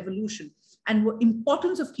stages of evolution. And the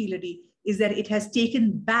importance of Keeladi is that it has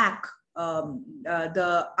taken back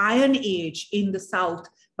the Iron Age in the south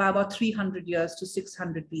by about 300 years to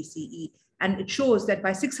 600 BCE. And it shows that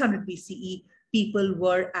by 600 BCE, people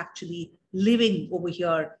were actually living over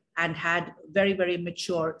here and had very, very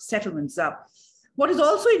mature settlements up. What is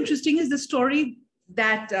also interesting is the story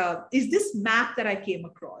that is this map that I came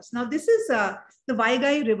across. Now, this is the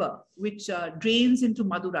Vaigai River, which drains into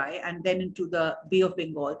Madurai and then into the Bay of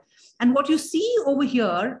Bengal. And what you see over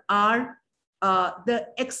here are the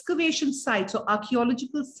excavation sites or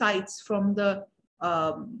archaeological sites from the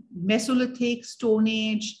Mesolithic, Stone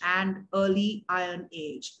Age, and early Iron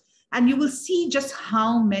Age. And you will see just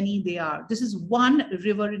how many they are. This is one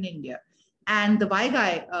river in India. And the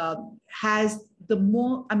Vaigai has the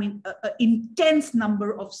more, intense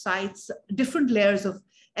number of sites, different layers of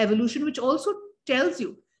evolution, which also tells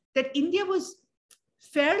you that India was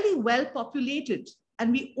fairly well populated.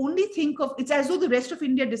 And we only think of, it's as though the rest of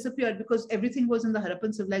India disappeared because everything was in the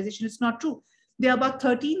Harappan civilization. It's not true. There are about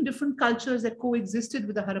 13 different cultures that coexisted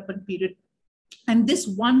with the Harappan period. And this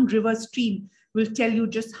one river stream will tell you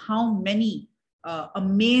just how many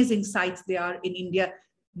amazing sites there are in India,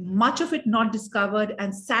 much of it not discovered,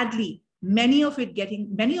 and sadly, many of them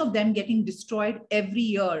getting destroyed every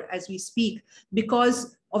year as we speak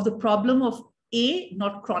because of the problem of A,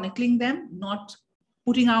 not chronicling them, not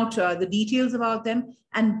putting out the details about them,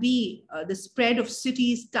 and B, the spread of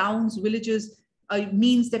cities, towns, villages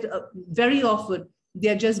means that very often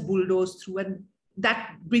they're just bulldozed through, and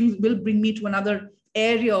that will bring me to another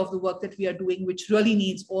area of the work that we are doing, which really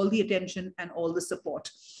needs all the attention and all the support.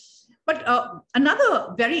 But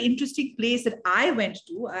another very interesting place that I went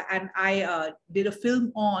to and I did a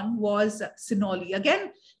film on was Sinoli.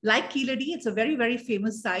 Again, like Kiladi, it's a very, very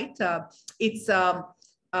famous site. It's on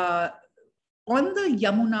the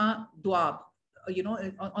Yamuna Dwab,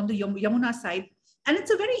 on the Yamuna side. And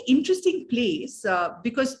it's a very interesting place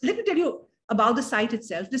because let me tell you about the site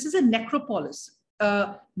itself. This is a necropolis,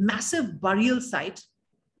 a massive burial site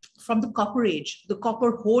from the Copper Age, the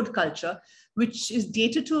Copper Horde culture, which is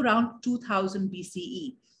dated to around 2000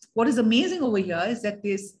 BCE. What is amazing over here is that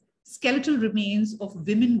there's skeletal remains of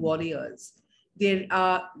women warriors. There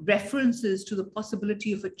are references to the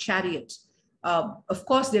possibility of a chariot. Of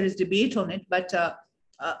course, there is debate on it, but a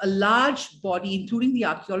large body, including the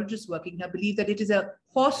archaeologists working here, believe that it is a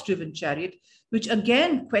horse-driven chariot, which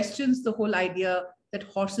again questions the whole idea that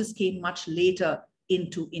horses came much later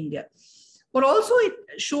into India. What also it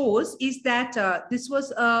shows is that this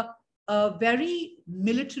was a very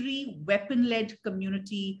military, weapon-led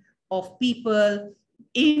community of people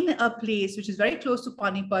in a place which is very close to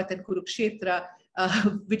Panipat and Kurukshetra,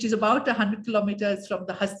 which is about 100 kilometers from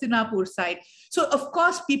the Hastinapur site. So of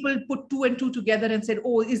course, people put two and two together and said,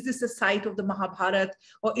 oh, is this a site of the Mahabharata,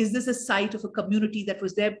 or is this a site of a community that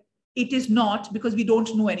was there? It is not, because we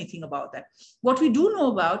don't know anything about that. What we do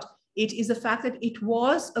know about it is the fact that it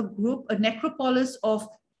was a group, a necropolis of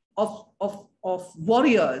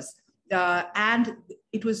warriors, and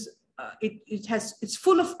it was it's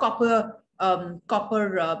full of copper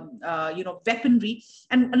weaponry.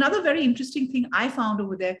 And another very interesting thing I found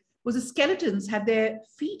over there was the skeletons had their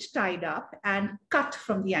feet tied up and cut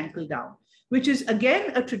from the ankle down, which is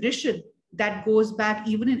again a tradition that goes back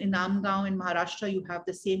even in Inamgaon in Maharashtra. You have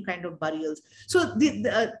the same kind of burials. So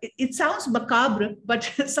it sounds macabre, but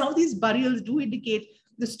some of these burials do indicate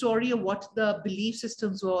the story of what the belief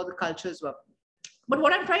systems were, or the cultures were. But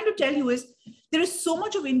what I'm trying to tell you is there is so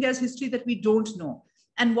much of India's history that we don't know.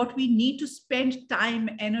 And what we need to spend time,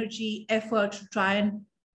 energy, effort to try and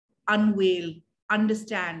unveil,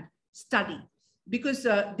 understand, study. Because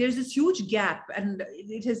there's this huge gap, and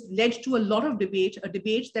it has led to a lot of debate, a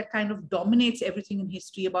debate that kind of dominates everything in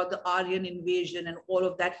history about the Aryan invasion and all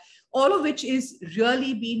of that, all of which is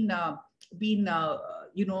really been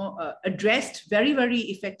addressed very, very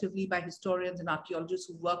effectively by historians and archaeologists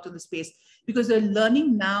who worked on the space. Because the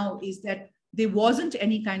learning now is that there wasn't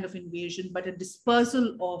any kind of invasion, but a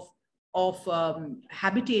dispersal of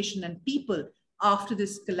habitation and people after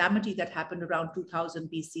this calamity that happened around 2000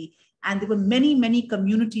 BC. And there were many, many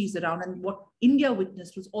communities around. And what India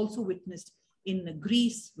witnessed was also witnessed in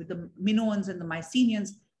Greece with the Menons and the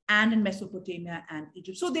Mycenaeans, and in Mesopotamia and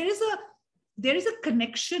Egypt. So there is a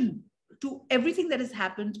connection to everything that has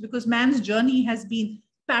happened, because man's journey has been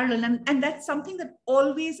parallel. And that's something that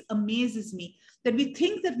always amazes me, that we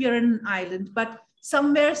think that we are in an island, but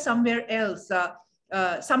somewhere else,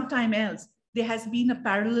 sometime else, there has been a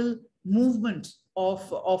parallel movement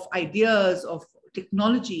of ideas, of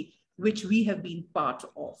technology, which we have been part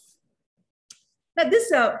of. Now,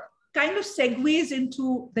 this kind of segues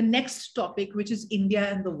into the next topic, which is India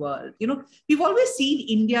and the world. We've always seen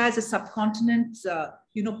India as a subcontinent,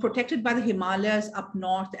 protected by the Himalayas up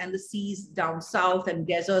north and the seas down south and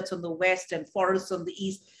deserts on the west and forests on the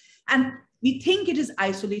east. And we think it is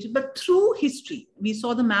isolated, but through history, we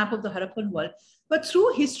saw the map of the Harappan world, but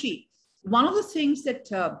through history, one of the things that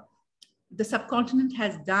the subcontinent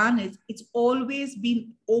has done is it's always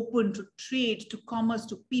been open to trade, to commerce,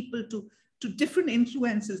 to people, to different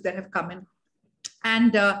influences that have come in.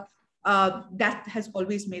 And that has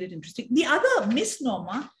always made it interesting. The other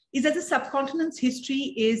misnomer is that the subcontinent's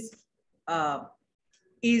history is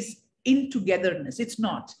in togetherness. It's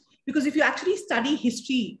not. Because if you actually study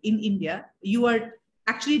history in India, you are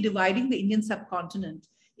actually dividing the Indian subcontinent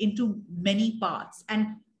into many parts.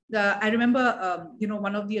 And I remember,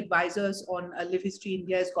 one of the advisors on Live History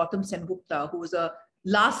India is Gautam Sengupta, who was a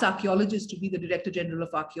last archaeologist to be the Director General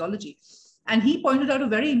of Archaeology. And he pointed out a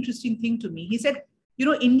very interesting thing to me. He said,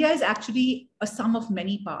 India is actually a sum of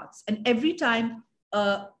many parts. And every time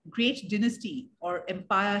a great dynasty or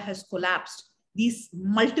empire has collapsed, these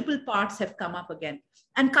multiple parts have come up again.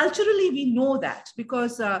 And culturally, we know that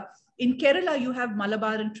because in Kerala, you have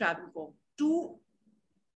Malabar and Travancore, two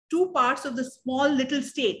parts of the small little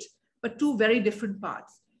state, but two very different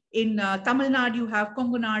parts. In Tamil Nadu, you have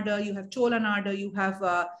Kongunada, you have Cholanada, you have,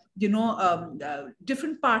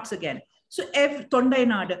 different parts again. So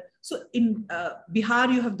Tondainada. So in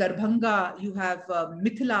Bihar, you have Darbhanga, you have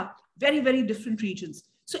Mithila, very, very different regions.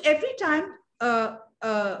 So every time a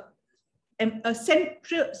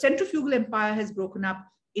centrifugal empire has broken up,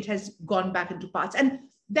 it has gone back into parts. And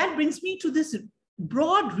that brings me to this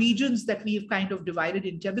broad regions that we have kind of divided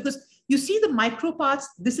India, because you see the micro parts,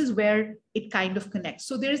 this is where it kind of connects.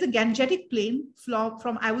 So there is a Gangetic plain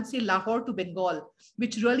from I would say Lahore to Bengal,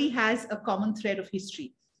 which really has a common thread of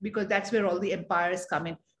history, because that's where all the empires come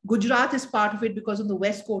in. Gujarat is part of it because on the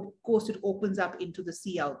west coast, it opens up into the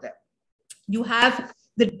sea out there. You have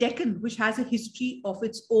the Deccan, which has a history of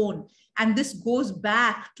its own. And this goes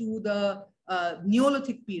back to the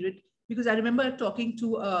Neolithic period, because I remember talking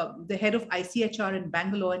to the head of ICHR in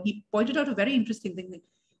Bangalore, and he pointed out a very interesting thing.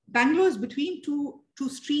 Bangalore is between two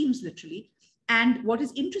streams, literally. And what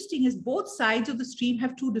is interesting is both sides of the stream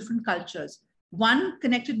have two different cultures. One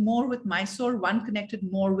connected more with Mysore, one connected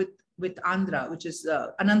more with Andhra, which is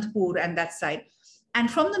Anantapur and that side.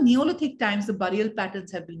 And from the Neolithic times, the burial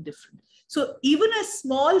patterns have been different. So even a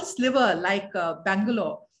small sliver like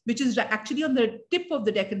Bangalore, which is actually on the tip of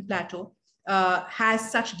the Deccan Plateau,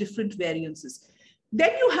 has such different variances.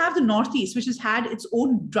 Then you have the Northeast, which has had its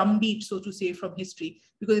own drumbeat, so to say, from history,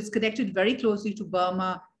 because it's connected very closely to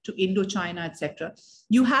Burma, to Indochina, etc.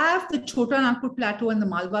 You have the Chota Nagpur Plateau and the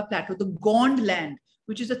Malwa Plateau, the Gond land,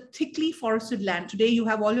 which is a thickly forested land. Today, you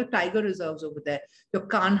have all your tiger reserves over there, your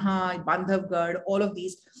Kanha, Bandhavgarh, all of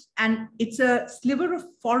these. And it's a sliver of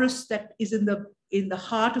forest that is in the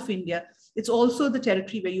heart of India. It's also the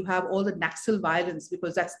territory where you have all the Naxal violence,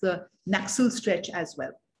 because that's the Naxal stretch as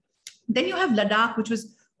well. Then you have Ladakh, which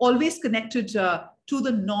was always connected to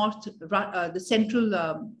the north, the central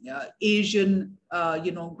Asian,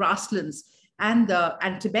 grasslands and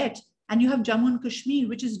Tibet. And you have Jammu and Kashmir,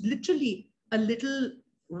 which is literally a little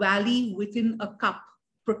valley within a cup,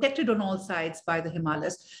 protected on all sides by the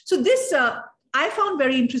Himalayas. So this I found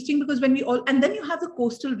very interesting, because and then you have the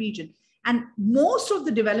coastal region. And most of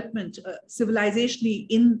the development civilizationally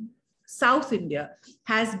in South India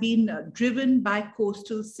has been driven by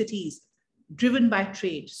coastal cities, driven by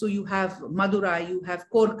trade. So you have Madurai, you have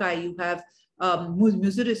Korkai, you have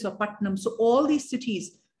Muziris or Patnam. So all these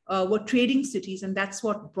cities were trading cities, and that's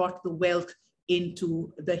what brought the wealth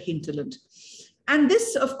into the hinterland. And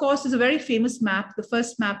this, of course, is a very famous map. The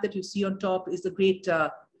first map that you see on top is the Great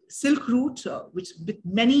Silk Route, which with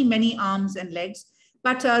many, many arms and legs.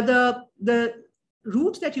 But the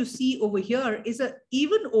route that you see over here is an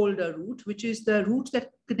even older route, which is the route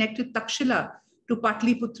that connected Takshila to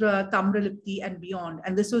Patliputra, Tamralipti, and beyond.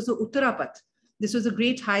 And this was the Uttarapath. This was a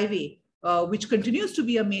great highway, which continues to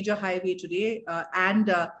be a major highway today.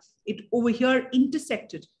 It over here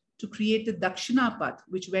intersected to create the Dakshinapath,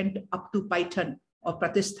 which went up to Paitan or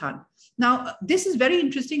Pratishthan. Now, this is very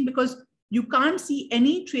interesting because you can't see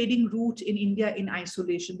any trading route in India in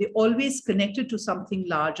isolation. They always connected to something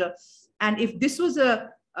larger. And if this was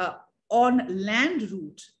a on land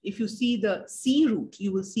route, if you see the sea route,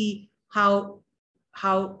 you will see how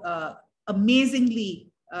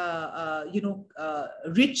amazingly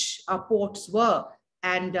rich our ports were,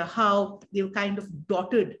 and how they kind of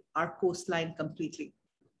dotted our coastline completely.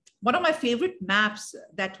 One of my favorite maps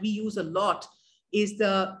that we use a lot is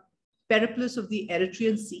the Periplus of the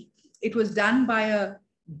Eritrean Sea. It was done by a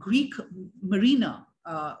Greek mariner.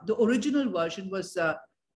 The original version was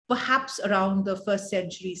perhaps around the 1st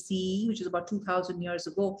century CE, which is about 2,000 years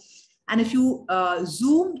ago. And if you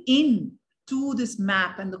zoom in to this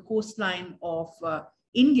map and the coastline of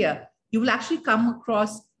India, you will actually come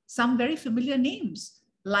across some very familiar names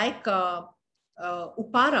like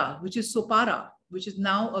Upara, which is Sopara, which is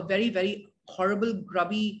now a very, very horrible,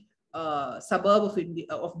 grubby suburb of India,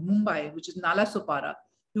 of Mumbai, which is Nalasopara.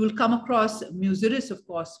 You will come across Muziris, of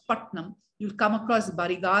course, Patnam. You'll come across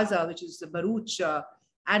Barigaza, which is Bharuch,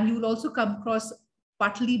 and you will also come across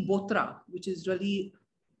Patliputra, which is really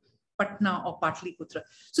Patna or Patliputra.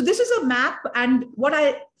 So this is a map, and what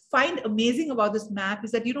I find amazing about this map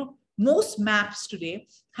is that, you know, most maps today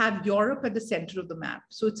have Europe at the center of the map.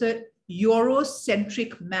 So it's a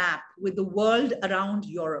Eurocentric map with the world around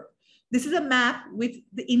Europe. This is a map with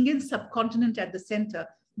the Indian subcontinent at the center,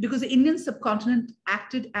 because the Indian subcontinent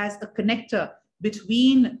acted as a connector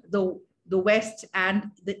between the West and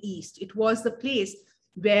the East. It was the place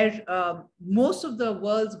where most of the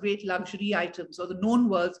world's great luxury items, or the known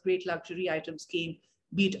world's great luxury items, came,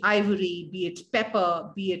 be it ivory, be it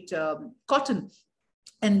pepper, be it cotton.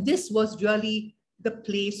 And this was really the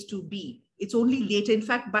place to be. It's only later, in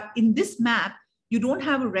fact, but in this map, you don't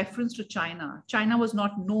have a reference to China. China was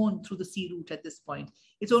not known through the sea route at this point.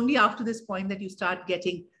 It's only after this point that you start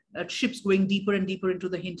getting ships going deeper and deeper into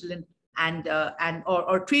the hinterland,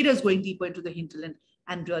 or traders going deeper into the hinterland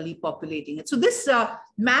and really populating it. So this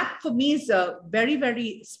map for me is very,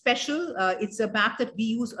 very special. It's a map that we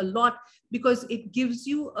use a lot because it gives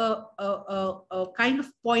you a kind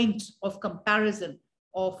of point of comparison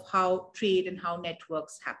of how trade and how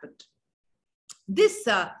networks happened. This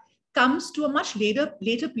comes to a much later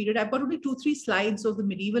period. I've got only 2-3 slides of the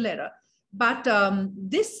medieval era, but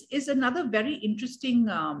this is another very interesting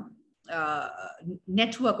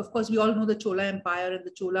network. Of course, we all know the Chola Empire and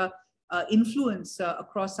the Chola influence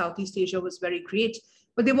across Southeast Asia was very great,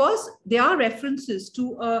 but there are references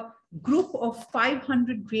to a group of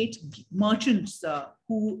 500 great merchants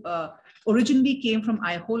who originally came from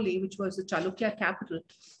Aihole, which was the Chalukya capital,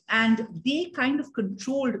 and they kind of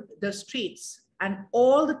controlled the straits and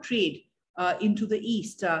all the trade into the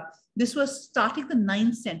east. This was starting the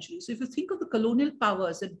 9th century. So if you think of the colonial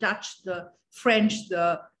powers, the Dutch, the French,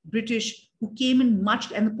 the British, who came in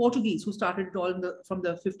much, and the Portuguese, who started it all from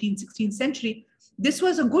the 15th, 16th century, this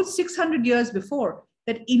was a good 600 years before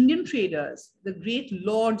that Indian traders, the great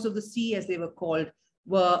lords of the sea, as they were called,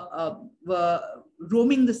 were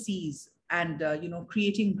roaming the seas and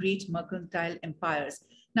creating great mercantile empires.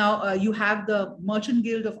 Now you have the Merchant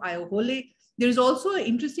Guild of Aihole. There is also an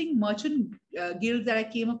interesting merchant guild that I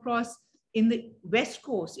came across in the West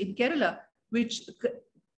Coast in Kerala, which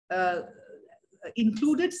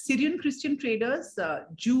included Syrian Christian traders,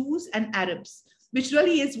 Jews, and Arabs, which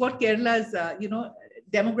really is what Kerala's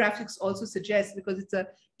demographics also suggest, because it's a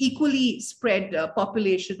equally spread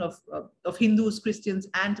population of Hindus, Christians,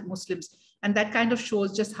 and Muslims, and that kind of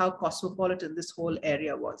shows just how cosmopolitan this whole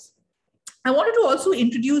area was. I wanted to also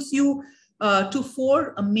introduce you to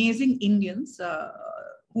 4 amazing Indians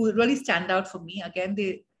who really stand out for me. Again,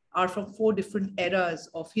 they are from 4 different eras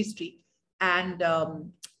of history. And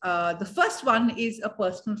the first one is a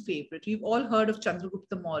personal favorite. We've all heard of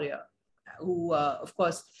Chandragupta Maurya, who, of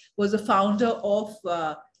course, was the founder of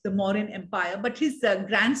the Mauryan Empire. But his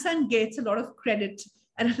grandson gets a lot of credit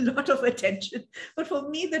and a lot of attention. But for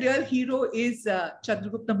me, the real hero is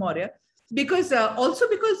Chandragupta Maurya. Because also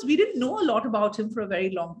because we didn't know a lot about him for a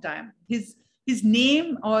very long time. His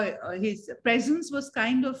name or his presence was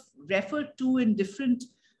kind of referred to in different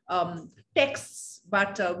texts,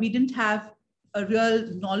 but we didn't have a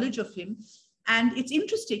real knowledge of him. And it's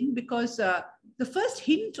interesting because the first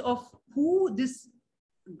hint of who this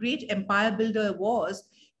great empire builder was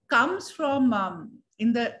comes from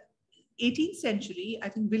in the 18th century. I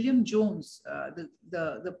think William Jones,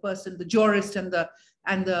 the person, the jurist and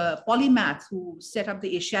the polymath who set up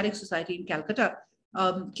the Asiatic Society in Calcutta,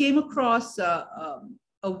 came across a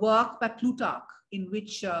work by Plutarch, in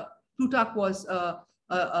which Plutarch was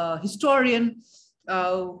a historian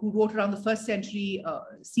who wrote around the 1st century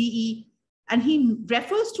CE, and he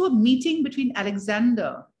refers to a meeting between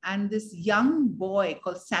Alexander and this young boy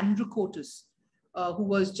called Sandrocotus, who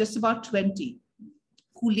was just about 20,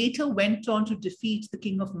 who later went on to defeat the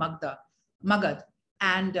king of Magad.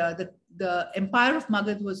 And the empire of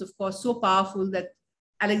Magad was, of course, so powerful that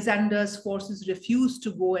Alexander's forces refused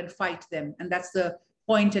to go and fight them. And that's the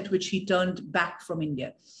point at which he turned back from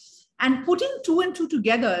India. And putting 2 and 2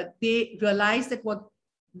 together, they realized that what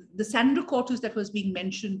the Sandrocotus that was being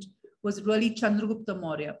mentioned was really Chandragupta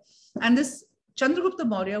Maurya. And this Chandragupta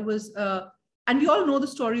Maurya was, and we all know the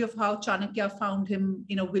story of how Chanakya found him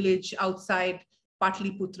in a village outside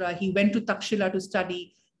Patliputra. He went to Takshila to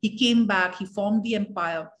study. He came back, he formed the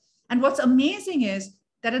empire. And what's amazing is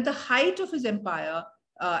that at the height of his empire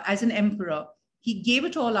as an emperor, he gave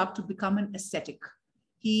it all up to become an ascetic.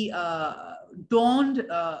 He donned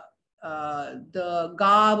the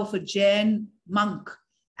garb of a Jain monk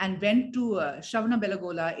and went to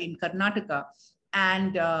Shravanabelagola in Karnataka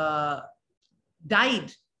and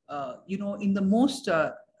died, in the most,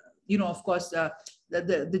 of course,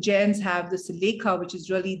 the Jains have this lekha, which is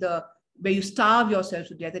really where you starve yourself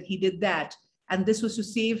to death, and he did that. And this was to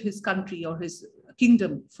save his country or his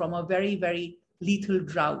kingdom from a very, very lethal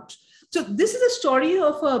drought. So this is a story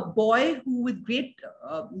of a boy who with great,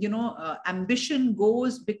 ambition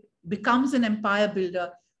becomes an empire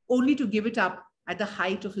builder only to give it up at the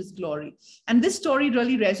height of his glory. And this story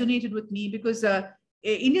really resonated with me because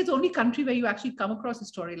India is the only country where you actually come across a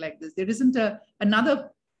story like this. There isn't another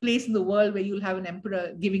place in the world where you'll have an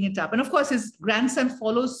emperor giving it up. And of course, his grandson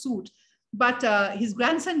follows suit, but his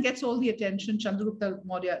grandson gets all the attention. Chandragupta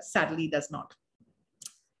Maurya sadly does not.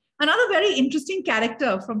 Another very interesting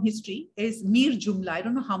character from history is Mir Jumla. I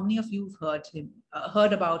don't know how many of you have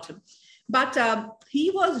heard about him, but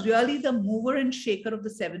he was really the mover and shaker of the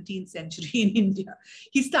 17th century in India.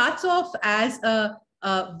 He starts off as a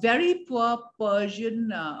very poor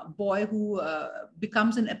Persian boy who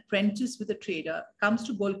becomes an apprentice with a trader, comes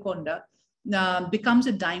to Golconda, becomes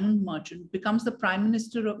a diamond merchant, becomes the prime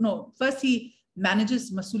minister of, no, first he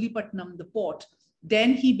manages Masulipatnam, the port.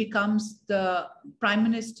 Then he becomes the prime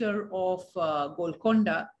minister of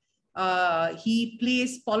Golconda. He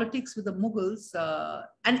plays politics with the Mughals.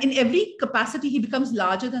 And in every capacity, he becomes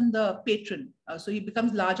larger than the patron. So he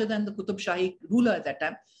becomes larger than the Qutub Shahi ruler at that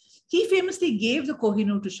time. He famously gave the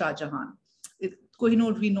Kohinoor to Shah Jahan.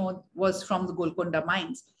 Kohinoor, we know, was from the Golconda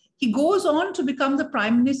mines. He goes on to become the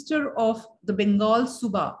prime minister of the Bengal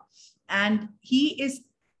Suba. And he is,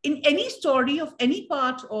 in any story of any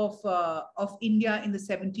part of India in the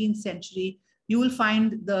 17th century, you will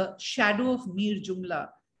find the shadow of Mir Jumla,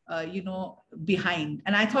 behind.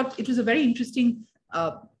 And I thought it was a very interesting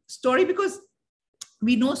story because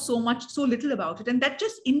we know so little about it. And that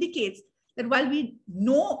just indicates that while we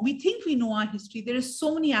think we know our history, there is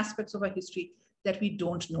so many aspects of our history that we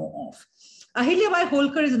don't know of. Ahilyabai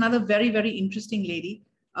Holkar is another very, very interesting lady.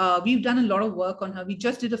 We've done a lot of work on her. We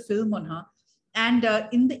just did a film on her. And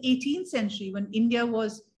in the 18th century, when India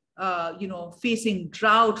was, facing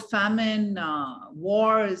drought, famine,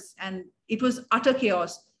 wars, and it was utter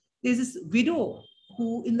chaos, there's this widow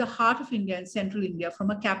who, in the heart of India, in central India,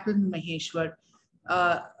 from a capital in Maheshwar,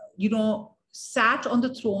 sat on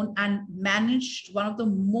the throne and managed one of the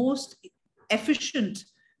most efficient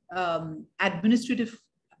administered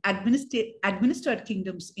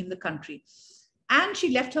kingdoms in the country. And she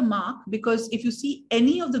left her mark because if you see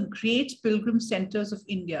any of the great pilgrim centers of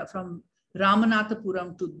India, from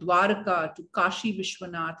Ramanathapuram to Dwarka to Kashi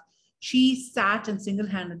Vishwanath, she sat and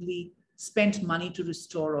single-handedly spent money to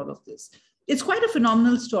restore all of this. It's quite a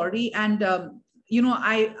phenomenal story. And,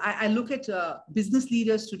 I look at business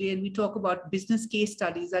leaders today and we talk about business case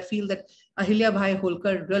studies. I feel that Ahilyabai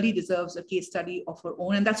Holkar really deserves a case study of her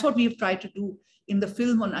own. And that's what we've tried to do in the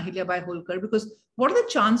film on Ahilyabai Holkar, because what are the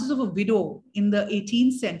chances of a widow in the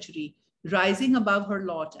 18th century rising above her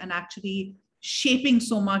lot and actually shaping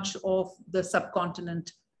so much of the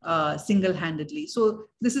subcontinent single-handedly? So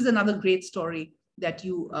this is another great story that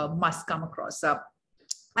you must come across.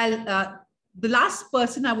 The last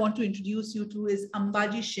person I want to introduce you to is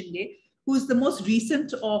Ambaji Shinde, who is the most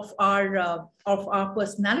recent of our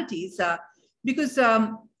personalities, because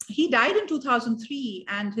he died in 2003,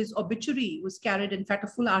 and his obituary was carried. In fact, a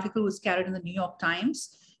full article was carried in the New York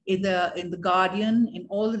Times, in the Guardian, in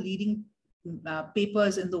all the leading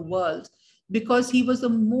papers in the world, because he was the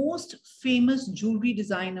most famous jewelry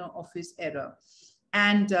designer of his era.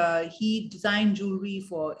 And he designed jewelry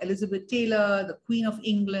for Elizabeth Taylor, the Queen of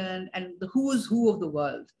England, and the who's who of the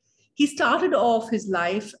world. He started off his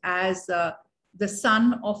life as the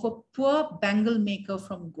son of a poor bangle maker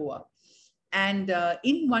from Goa. And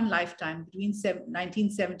in one lifetime, between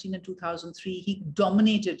 1917 and 2003, he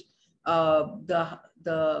dominated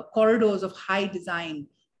the corridors of high design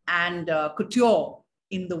and couture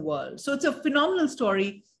in the world. So it's a phenomenal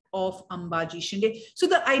story of Ambaji Shinde. So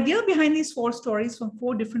the idea behind these 4 stories from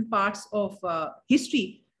 4 different parts of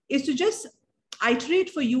history is to just iterate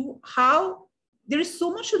for you how there is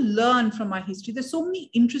so much to learn from our history. There's so many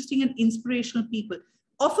interesting and inspirational people.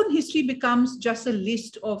 Often history becomes just a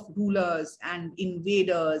list of rulers and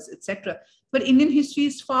invaders, etc. But Indian history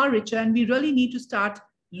is far richer, and we really need to start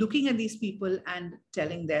looking at these people and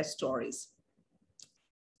telling their stories.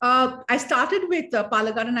 I started with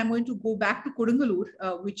Palakkad, and I'm going to go back to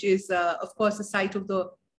Kodungalur, which is, of course, the site of the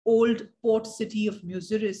old port city of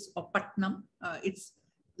Muziris or Patnam. It's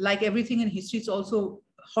like everything in history, it's also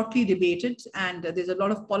hotly debated, and there's a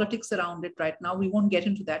lot of politics around it right now. We won't get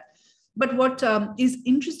into that. But what is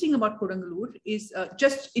interesting about Kodungalur is,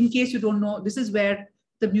 just in case you don't know, this is where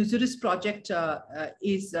the Muziris project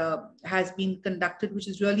has been conducted, which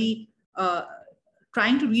is really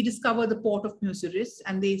trying to rediscover the port of Muziris.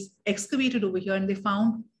 And they excavated over here and they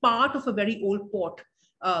found part of a very old port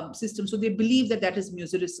system. So they believe that that is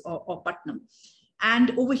Muziris or Patnam.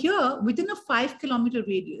 And over here, within a 5-kilometer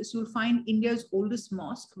radius, you'll find India's oldest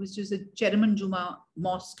mosque, which is the Cheraman Juma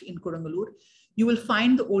Mosque in Kodungalur. You will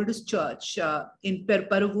find the oldest church in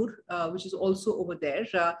Paravur, which is also over there.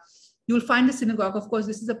 You will find the synagogue. Of course,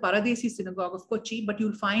 this is a Paradesi synagogue of Kochi, but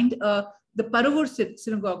you'll find the Paravur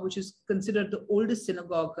synagogue, which is considered the oldest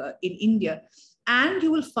synagogue in India. And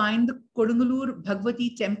you will find the Kodungalur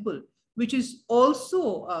Bhagavati temple, which is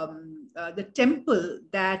also the temple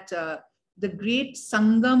that the great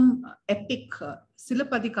Sangam epic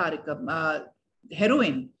Silappadikarikam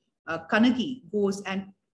heroine Kanagi goes and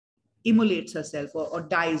immolates herself or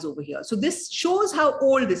dies over here. So this shows how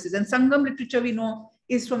old this is. And Sangam literature, we know,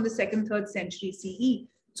 is from the 2nd, 3rd century CE.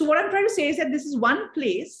 So what I'm trying to say is that this is one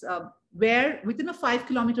place where within a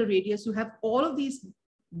 5-kilometer radius, you have all of these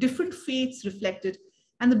different faiths reflected.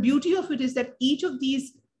 And the beauty of it is that each of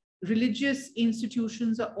these religious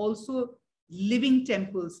institutions are also living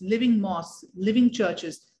temples, living mosques, living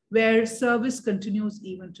churches, where service continues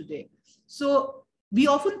even today. So we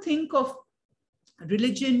often think of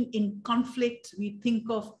religion in conflict. We think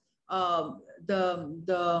of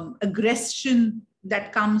the aggression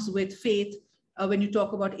that comes with faith when you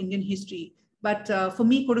talk about Indian history. But for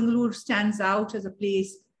me, Kodungalur stands out as a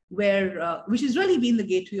place where, which has really been the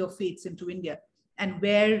gateway of faiths into India, and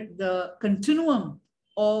where the continuum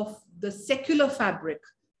of the secular fabric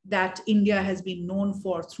that India has been known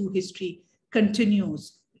for through history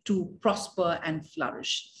continues to prosper and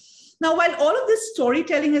flourish. Now, while all of this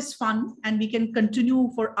storytelling is fun and we can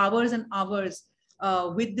continue for hours and hours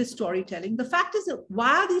with this storytelling, the fact is,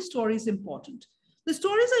 why are these stories important? The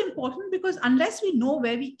stories are important because unless we know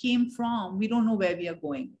where we came from, we don't know where we are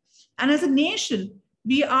going. And as a nation,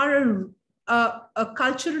 we are a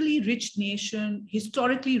culturally rich nation,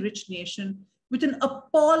 historically rich nation, with an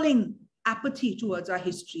appalling apathy towards our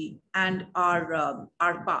history and our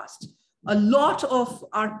past. A lot of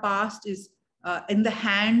our past is in the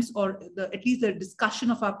hands, or at least the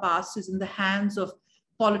discussion of our past is in the hands of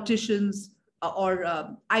politicians or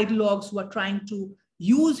ideologues who are trying to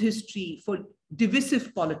use history for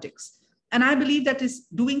divisive politics. And I believe that is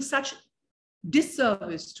doing such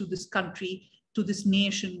disservice to this country, to this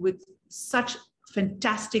nation, with such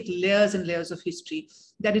fantastic layers and layers of history,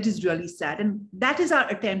 that it is really sad. And that is our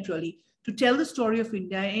attempt, really, to tell the story of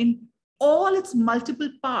India in all its multiple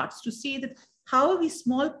parts, to say that how are we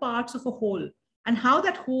small parts of a whole, and how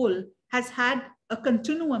that whole has had a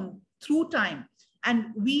continuum through time. And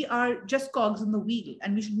we are just cogs in the wheel.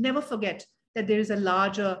 And we should never forget that there is a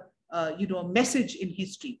larger message in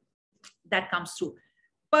history that comes through.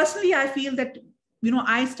 Personally, I feel that,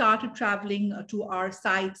 I started traveling to our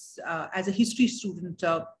sites as a history student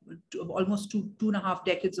almost two and a half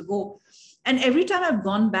decades ago. And every time I've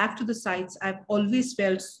gone back to the sites, I've always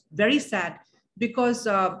felt very sad because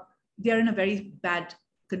they're in a very bad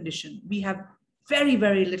condition. We have very,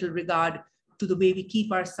 very little regard to the way we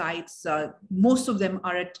keep our sites. Most of them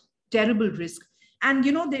are at terrible risk. And,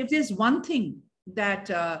 if there's one thing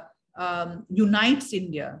that unites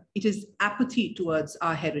India, it is apathy towards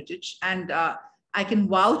our heritage. And I can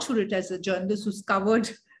vouch for it as a journalist who's covered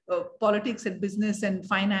politics and business and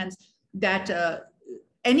finance, that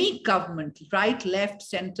any government, right, left,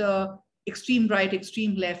 center, extreme right,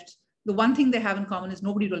 extreme left, the one thing they have in common is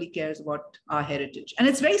nobody really cares about our heritage. And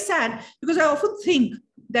it's very sad, because I often think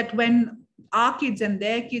that when our kids and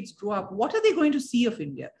their kids grow up, what are they going to see of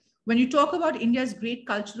India? When you talk about India's great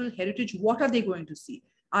cultural heritage, what are they going to see?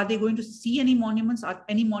 Are they going to see any monuments? Are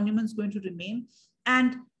any monuments going to remain?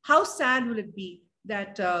 And how sad will it be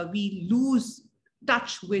that we lose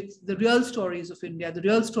touch with the real stories of India, the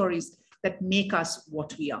real stories that make us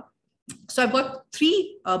what we are. So I've got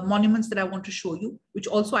 3 monuments that I want to show you, which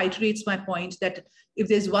also iterates my point that if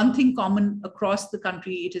there's one thing common across the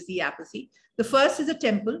country, it is the apathy. The first is a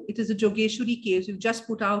temple. It is the Jogeshwari Caves. We've just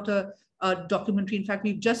put out a documentary. In fact,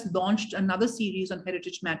 we've just launched another series on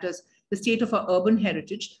heritage matters, the state of our urban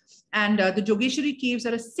heritage. And the Jogeshwari Caves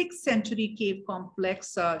are a 6th century cave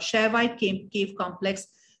complex, Shaivite cave complex,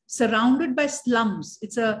 surrounded by slums.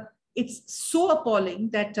 It's so appalling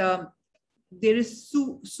that there is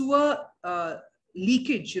sewer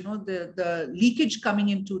leakage, the leakage coming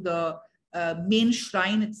into the main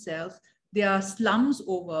shrine itself. There are slums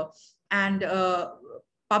over, and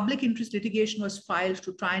public interest litigation was filed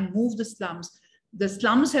to try and move the slums. The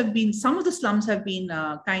slums have been, some of the slums have been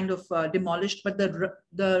demolished, but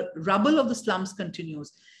the rubble of the slums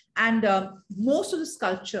continues. And most of the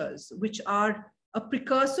sculptures, which are a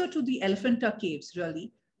precursor to the Elephanta caves,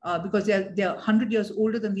 really, because they're 100 years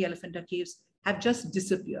older than the Elephanta caves, have just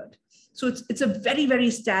disappeared. So it's a very,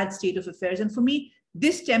 very sad state of affairs. And for me,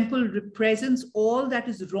 this temple represents all that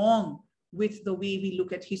is wrong with the way we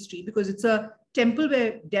look at history, because it's a temple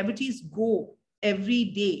where devotees go every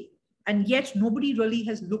day, and yet nobody really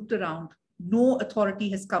has looked around. No authority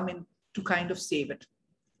has come in to kind of save it.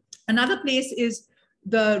 Another place is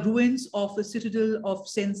the ruins of the citadel of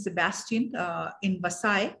Saint Sebastian in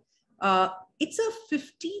Versailles. It's a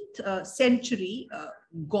 15th century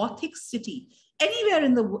Gothic city. Anywhere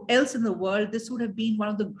else in the world, this would have been one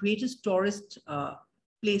of the greatest tourist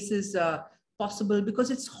places possible,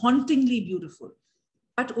 because it's hauntingly beautiful.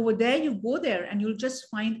 But over there, you go there and you'll just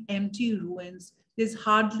find empty ruins. There's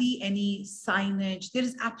hardly any signage. There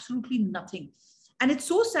is absolutely nothing. And it's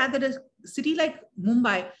so sad that a city like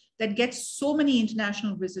Mumbai, that gets so many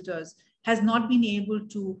international visitors, has not been able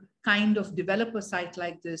to kind of develop a site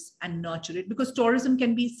like this and nurture it, because tourism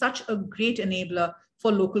can be such a great enabler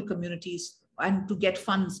for local communities and to get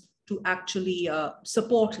funds to actually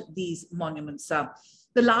support these monuments.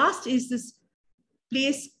 The last is this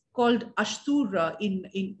place called Ashtur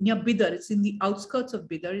near Bidar. It's in the outskirts of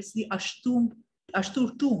Bidar. It's the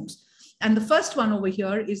Ashtur tombs. And the first one over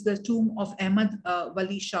here is the tomb of Ahmad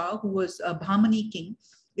Wali Shah, who was a Bahmani king.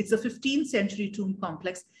 It's a 15th century tomb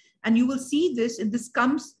complex. And you will see this, and this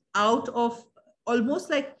comes out of almost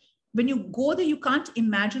like, when you go there, you can't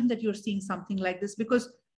imagine that you're seeing something like this,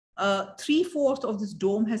 because 3/4 of this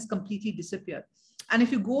dome has completely disappeared. And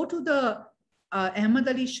if you go to the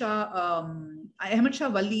Ahmad Shah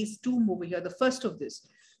Wali's tomb over here, the first of this,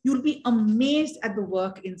 you'll be amazed at the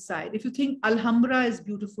work inside. If you think Alhambra is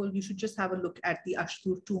beautiful, you should just have a look at the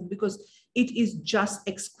Ashtur tomb, because it is just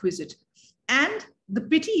exquisite. And the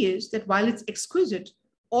pity is that while it's exquisite,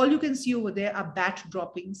 all you can see over there are bat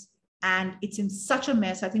droppings, and it's in such a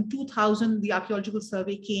mess. I think 2000, the archaeological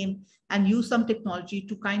survey came and used some technology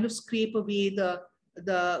to kind of scrape away the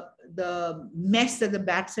mess that the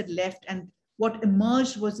bats had left. And what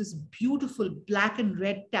emerged was this beautiful black and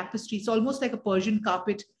red tapestry. It's almost like a Persian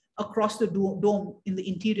carpet across the dome in the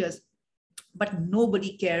interiors, but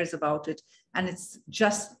nobody cares about it. And it's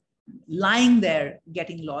just lying there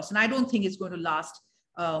getting lost. And I don't think it's going to last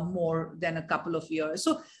more than a couple of years.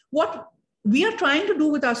 So what we are trying to do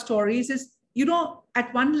with our stories is,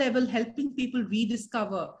 at one level, helping people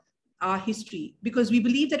rediscover our history, because we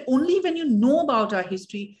believe that only when you know about our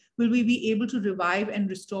history will we be able to revive and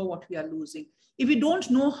restore what we are losing. If we don't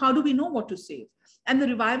know, how do we know what to save? And the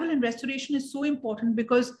revival and restoration is so important,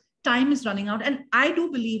 because time is running out. And I do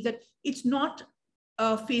believe that it's not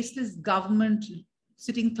a faceless government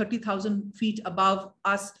sitting 30,000 feet above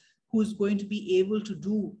us who's going to be able to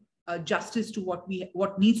do justice to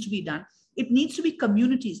what needs to be done. It needs to be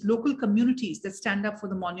communities, local communities, that stand up for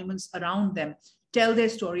the monuments around them, tell their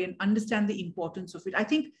story and understand the importance of it. I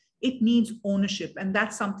think it needs ownership, and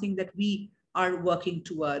that's something that we are working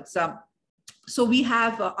towards. So we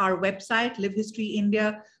have our website, Live History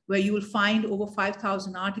India, where you will find over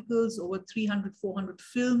 5,000 articles, over 300, 400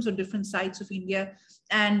 films on different sites of India.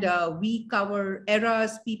 And we cover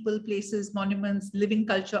eras, people, places, monuments, living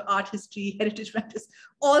culture, art history, heritage practice,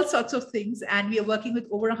 all sorts of things. And we are working with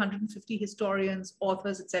over 150 historians,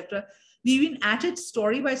 authors, etc. We've been at it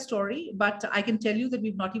story by story, but I can tell you that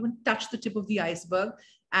we've not even touched the tip of the iceberg.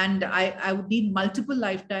 And I would need multiple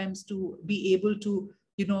lifetimes to be able to,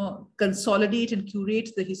 consolidate and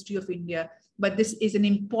curate the history of India. But this is an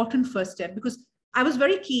important first step, because I was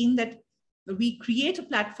very keen that we create a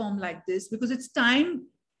platform like this, because it's time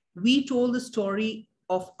we told the story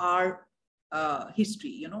of our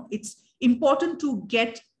history. It's important to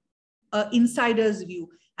get an insider's view.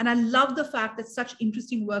 And I love the fact that such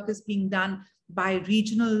interesting work is being done by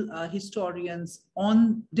regional historians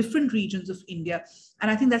on different regions of India.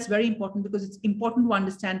 And I think that's very important, because it's important to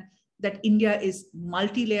understand that India is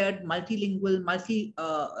multi-layered, multilingual,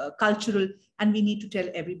 multicultural, and we need to tell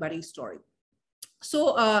everybody's story.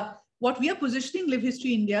 So what we are positioning Live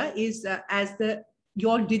History India is as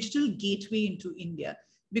your digital gateway into India.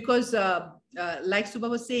 Because like Subha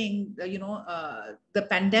was saying, the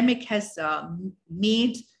pandemic has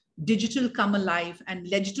made digital come alive and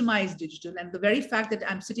legitimize digital. And the very fact that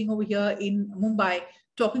I'm sitting over here in Mumbai,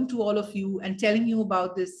 talking to all of you and telling you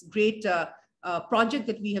about this great project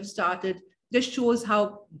that we have started, just shows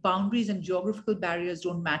how boundaries and geographical barriers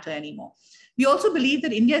don't matter anymore. We also believe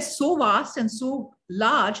that India is so vast and so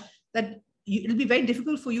large that it'll be very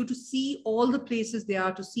difficult for you to see all the places there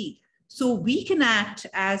are to see. So we can act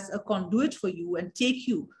as a conduit for you and take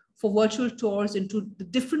you for virtual tours into the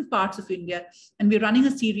different parts of India. And we're running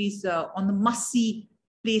a series on the must-see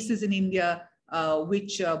places in India,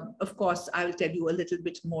 which, of course, I will tell you a little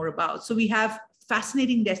bit more about. So we have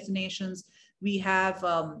fascinating destinations. We have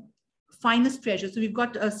finest treasures. So we've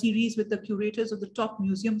got a series with the curators of the top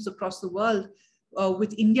museums across the world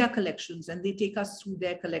with India collections, and they take us through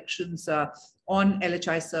their collections on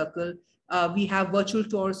LHI Circle. We have virtual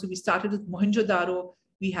tours. So we started with Mohenjo-daro.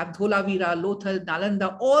 We have Dholavira, Lothal,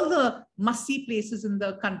 Nalanda, all the must-see places in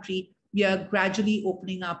the country. We are gradually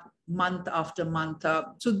opening up month after month.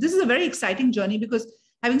 So this is a very exciting journey, because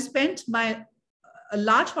having spent a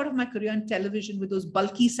large part of my career in television with those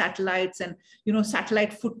bulky satellites and,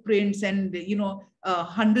 satellite footprints and,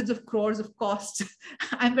 hundreds of crores of costs,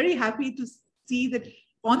 I'm very happy to see that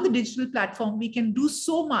on the digital platform, we can do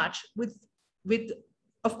so much with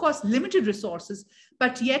of course, limited resources,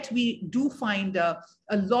 but yet we do find a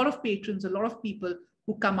lot of patrons, a lot of people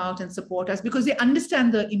who come out and support us because they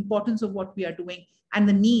understand the importance of what we are doing and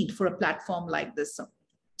the need for a platform like this.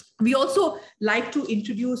 We also like to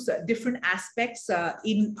introduce different aspects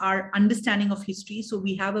in our understanding of history. So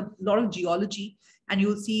we have a lot of geology, and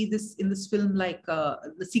you'll see this in this film, like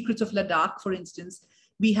The Secrets of Ladakh, for instance.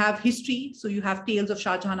 We have history, so you have Tales of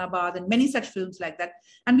Shah Jahanabad and many such films like that.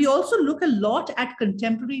 And we also look a lot at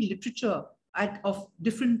contemporary literature of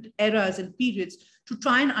different eras and periods to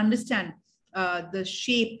try and understand the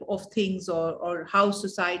shape of things or how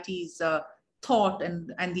societies thought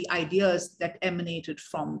and the ideas that emanated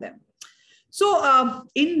from them. So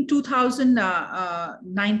in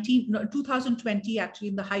 2020, actually,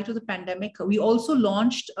 in the height of the pandemic, we also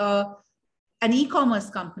launched an e-commerce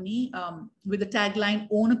company with the tagline,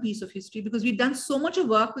 "Own a Piece of History," because we've done so much of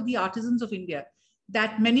work with the artisans of India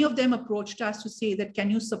that many of them approached us to say that,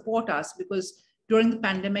 can you support us? Because during the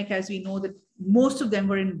pandemic, as we know, that most of them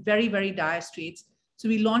were in very, very dire straits. So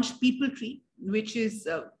we launched People Tree, which is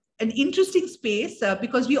an interesting space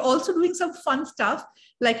because we're also doing some fun stuff.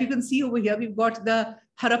 Like you can see over here, we've got the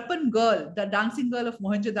Harappan girl, the dancing girl of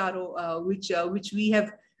Mohenjo-daro, which we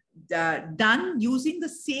have done using the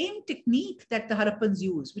same technique that the Harappans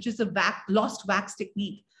use, which is the lost wax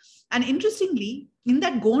technique. And interestingly, in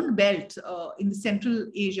that Gond belt in Central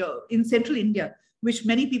India, which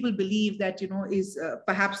many people believe that is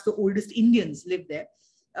perhaps the oldest Indians live there,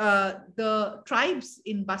 the tribes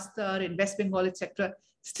in Bastar, in West Bengal, etc.,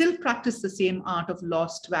 still practice the same art of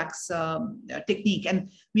lost wax technique.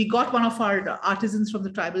 And we got one of our artisans from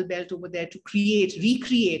the tribal belt over there to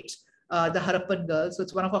recreate the Harappan girl. So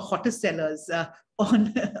it's one of our hottest sellers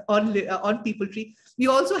on People Tree. We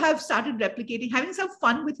also have started replicating, having some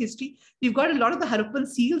fun with history. We've got a lot of the Harappan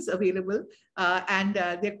seals available, and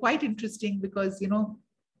they're quite interesting because,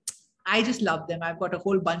 I just love them. I've got a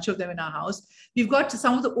whole bunch of them in our house. We've got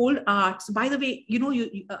some of the old arts. By the way,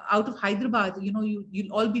 out of Hyderabad,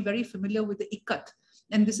 you'll all be very familiar with the ikkat.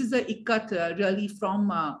 And this is the ikkat really from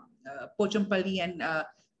Pochampalli and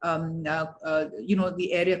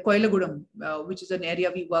the area Koilagudam, which is an area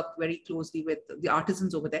we work very closely with the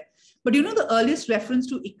artisans over there. But the earliest reference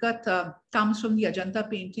to ikkat comes from the Ajanta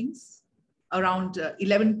paintings around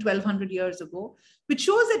 1200 years ago, which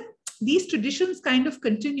shows that these traditions kind of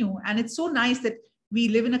continue. And it's so nice that we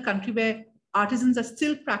live in a country where artisans are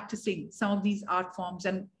still practicing some of these art forms.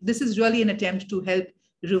 And this is really an attempt to help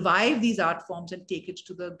revive these art forms and take it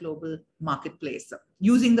to the global marketplace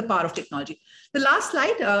using the power of technology. The last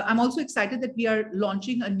slide, I'm also excited that we are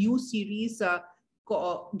launching a new series,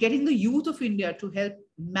 Getting the Youth of India to help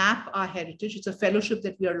map our heritage. It's a fellowship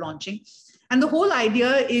that we are launching. And the whole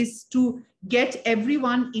idea is to get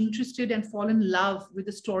everyone interested and fall in love with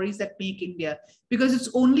the stories that make India. Because it's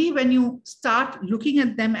only when you start looking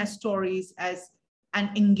at them as stories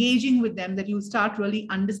and engaging with them that you'll start really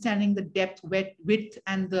understanding the depth, width,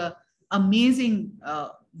 and the amazing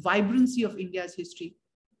vibrancy of India's history.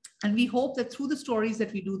 And we hope that through the stories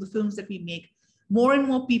that we do, the films that we make, more and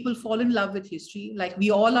more people fall in love with history, like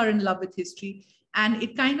we all are in love with history. And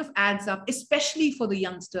it kind of adds up, especially for the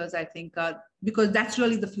youngsters, I think, because that's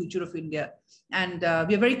really the future of India. And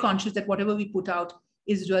we are very conscious that whatever we put out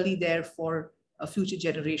is really there for future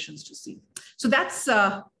generations to see. So that's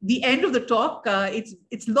the end of the talk.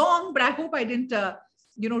 It's long, but I hope I didn't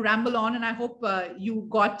ramble on, and I hope you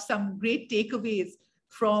got some great takeaways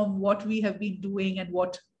from what we have been doing and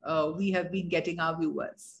what we have been getting our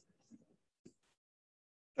viewers.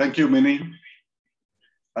 Thank you, Minnie.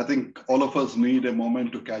 I think all of us need a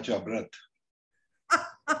moment to catch our breath.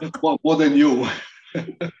 more than you.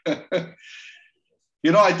 I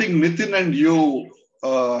think Nitin and you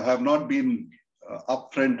have not been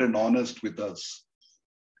upfront and honest with us.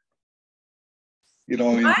 You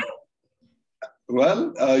know,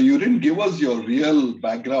 you didn't give us your real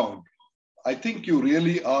background. I think you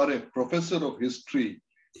really are a professor of history.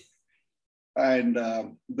 And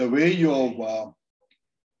the way you've,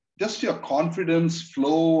 just your confidence,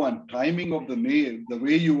 flow, and timing of the name, the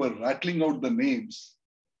way you were rattling out the names,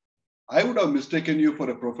 I would have mistaken you for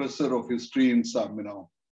a professor of history in some,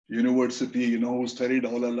 university, who studied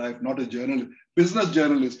all her life, not a journalist, business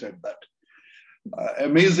journalist at that.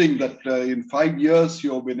 Amazing that in 5 years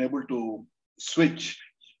you have been able to switch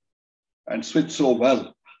so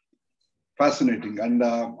well. Fascinating. And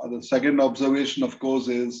the second observation, of course,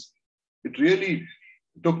 is it really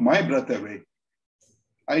took my breath away.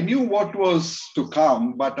 I knew what was to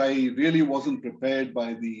come, but I really wasn't prepared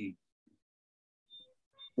by the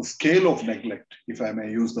scale of neglect, if I may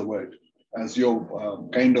use the word, as you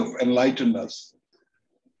kind of enlightened us.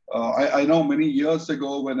 I know many years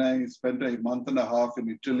ago when I spent a month and a half in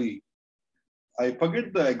Italy, I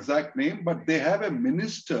forget the exact name, but they have a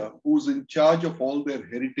minister who's in charge of all their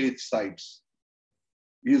heritage sites.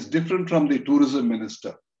 He is different from the tourism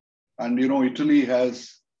minister. And, Italy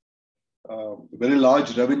has very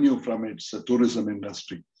large revenue from its tourism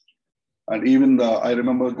industry. And even I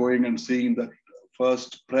remember going and seeing that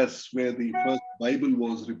first press where the first Bible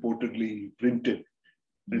was reportedly printed.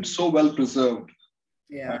 It's so well preserved.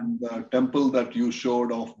 Yeah. And the temple that you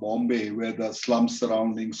showed of Bombay, where the slums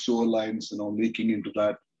surrounding sewer lines, leaking into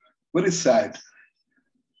that, very sad.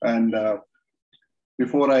 And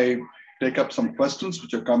before I take up some questions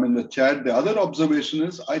which have come in the chat, the other observation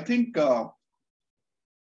is, I think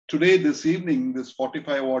today, this evening, this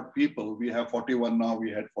 45 odd people, we have 41 now,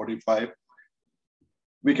 we had 45.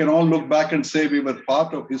 We can all look back and say we were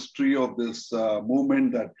part of history of this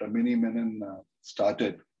movement that Menon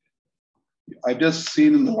started. I've just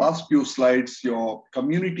seen in the last few slides your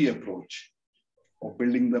community approach of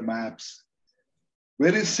building the maps.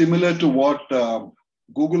 Very similar to what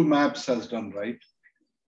Google Maps has done, right?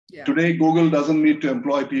 Yeah. Today, Google doesn't need to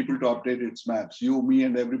employ people to update its maps. You, me,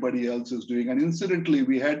 and everybody else is doing. And incidentally,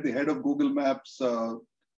 we had the head of Google Maps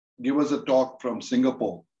give us a talk from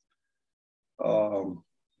Singapore.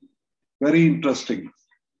 Very interesting.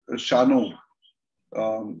 Shanu.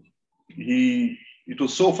 It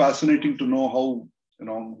was so fascinating to know how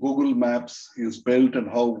Google Maps is built and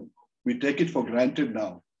how we take it for granted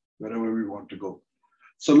now wherever we want to go.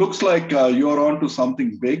 So looks like you're on to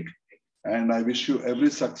something big, and I wish you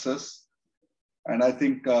every success. And I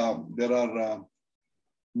think there are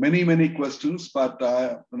many questions, but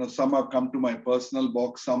some have come to my personal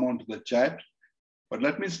box, some onto the chat. But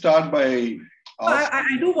let me start by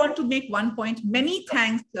I do want to make one point. Many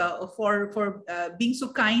thanks for being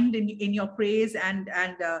so kind in your praise and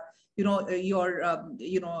your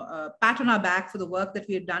pat on our back for the work that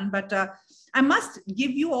we have done. But I must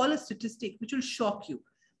give you all a statistic which will shock you.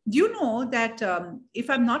 Do you know that if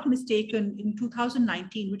I'm not mistaken, in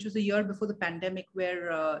 2019, which was a year before the pandemic,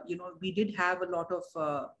 where we did have a lot of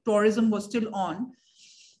tourism was still on,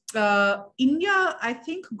 India, I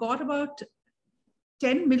think, got about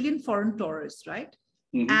 10 million foreign tourists, right?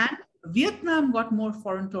 Mm-hmm. And Vietnam got more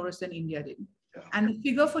foreign tourists than India did. Yeah. And the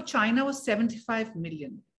figure for China was 75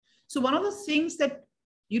 million. So one of the things that,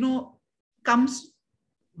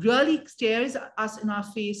 really stares us in our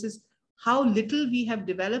faces, how little we have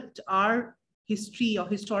developed our history or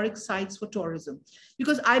historic sites for tourism.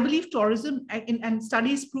 Because I believe tourism, and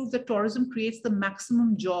studies prove that tourism creates the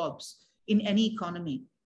maximum jobs in any economy.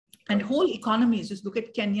 And whole economies, just look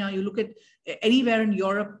at Kenya, you look at anywhere in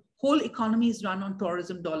Europe, whole economies run on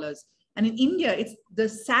tourism dollars. And in India, it's the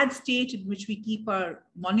sad state in which we keep our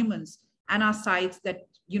monuments and our sites that,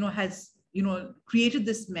 has, created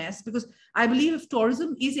this mess. Because I believe if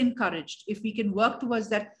tourism is encouraged, if we can work towards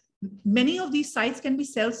that, many of these sites can be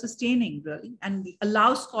self-sustaining, really, and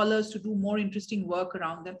allow scholars to do more interesting work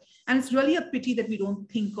around them. And it's really a pity that we don't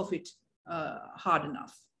think of it hard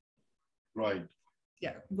enough. Right.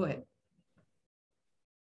 Yeah, go ahead.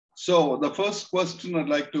 So the first question I'd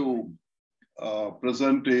like to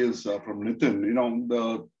present is from Nitin.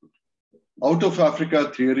 The out of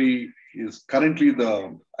Africa theory is currently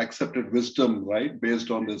the accepted wisdom, right? Based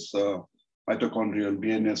on this mitochondrial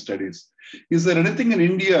DNA studies. Is there anything in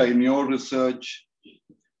India in your research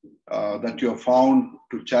that you have found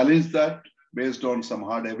to challenge that based on some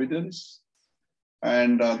hard evidence?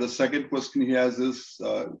 And the second question he has is,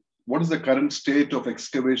 what is the current state of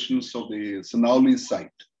excavations of the Sanauli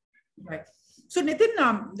site? Right. So Nitin,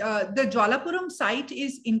 the Jwalapuram site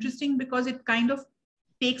is interesting because it kind of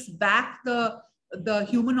takes back the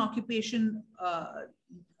human occupation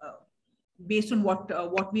based on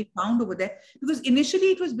what we found over there. Because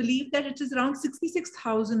initially it was believed that it is around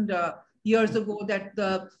 66,000 years ago that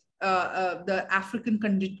the African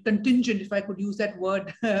contingent, if I could use that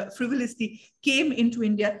word frivolously, came into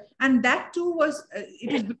India. And that too was,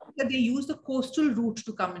 it is because that they used the coastal route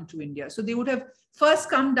to come into India. So they would have first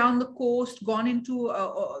come down the coast, gone into,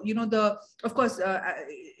 of course,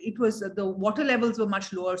 it was, the water levels were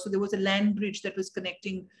much lower. So there was a land bridge that was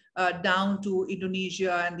connecting down to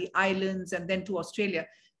Indonesia and the islands and then to Australia.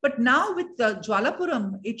 But now with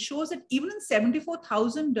Jwalapuram, it shows that even in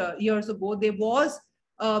 74,000 years ago, there was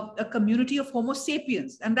a community of Homo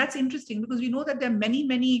sapiens. And that's interesting because we know that there are many,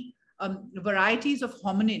 many varieties of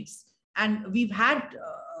hominids. And we've had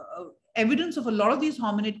evidence of a lot of these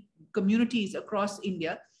hominid communities across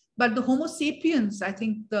India. But the Homo sapiens, I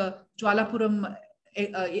think the Jwalapuram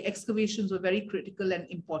excavations were very critical and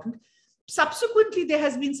important. Subsequently, there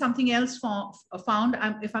has been something else found,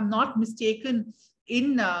 if I'm not mistaken,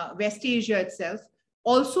 in West Asia itself,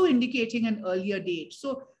 also indicating an earlier date.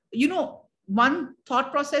 So, one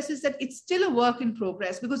thought process is that it's still a work in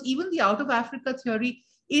progress because even the out of Africa theory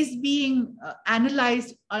is being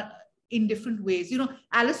analyzed in different ways.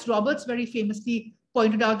 Alice Roberts very famously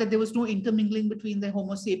pointed out that there was no intermingling between the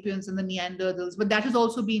Homo sapiens and the Neanderthals, but that has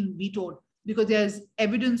also been vetoed because there's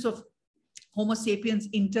evidence of Homo sapiens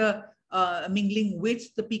mingling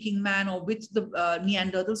with the Peking man or with the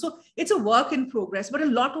Neanderthals. So it's a work in progress, but a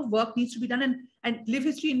lot of work needs to be done. And Live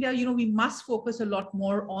History India, we must focus a lot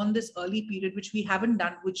more on this early period, which we haven't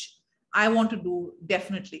done, which I want to do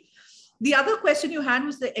definitely. The other question you had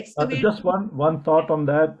was the excavation. Just one thought on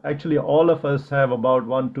that. Actually, all of us have about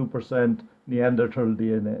 1-2% Neanderthal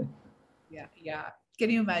DNA. Yeah. Can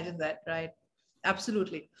you imagine that, right?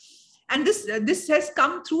 Absolutely. And this has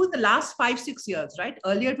come through in the last 5-6 years, right?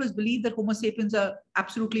 Earlier, it was believed that Homo sapiens are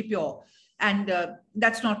absolutely pure, and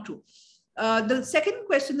that's not true. The second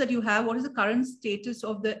question that you have, what is the current status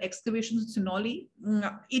of the excavations in Sinoli?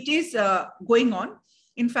 It is going on.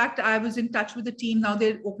 In fact, I was in touch with the team. Now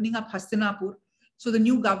they're opening up Hastinapur. So the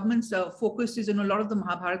new government's focus is on a lot of the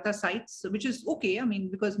Mahabharata sites, which is okay. I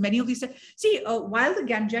mean, because many of these, while the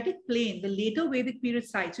Gangetic Plain, the later Vedic period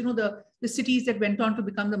sites, the cities that went on to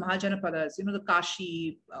become the Mahajanapadas, the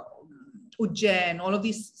Kashi, Ujjain, all of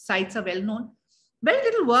these sites are well known. Very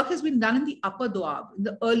little work has been done in the Upper Doab, in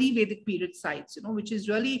the early Vedic period sites, which is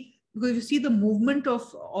really, because you see the movement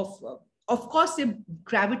of course, they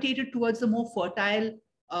gravitated towards the more fertile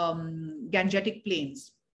Gangetic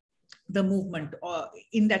plains, the movement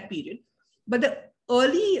in that period. But the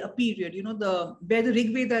early period, where the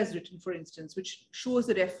Rig Veda is written, for instance, which shows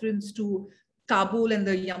the reference to Kabul and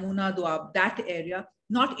the Yamuna Doab, that area,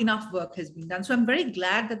 not enough work has been done. So I'm very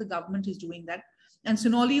glad that the government is doing that. And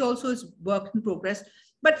Sinoli also is work in progress.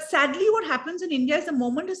 But sadly, what happens in India is the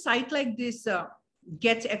moment a site like this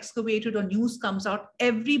gets excavated or news comes out,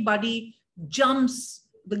 everybody jumps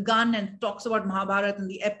the gun and talks about Mahabharata and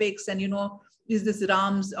the epics and, is this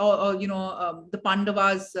Ram's or the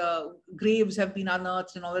Pandavas' graves have been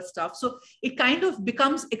unearthed and all that stuff. So it kind of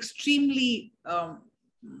becomes extremely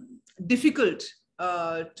difficult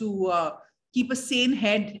to keep a sane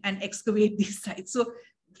head and excavate these sites. So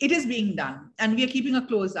it is being done, and we are keeping a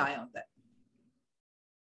close eye on that.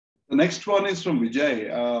 The next one is from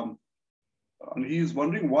Vijay. And he is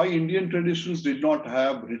wondering why Indian traditions did not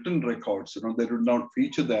have written records. They did not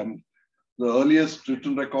feature them. The earliest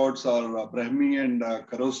written records are Brahmi and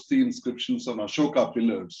Kharosthi inscriptions on Ashoka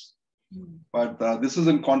pillars. But this is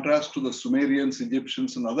in contrast to the Sumerians,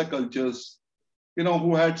 Egyptians, and other cultures,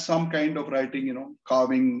 who had some kind of writing,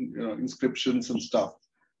 carving, inscriptions and stuff.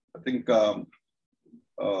 I think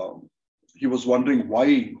he was wondering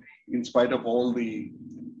why, in spite of all the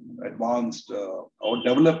advanced or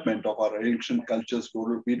development of our ancient cultures,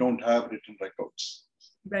 we don't have written records.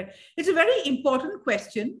 Right. It's a very important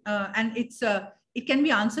question, and it can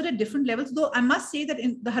be answered at different levels. Though I must say that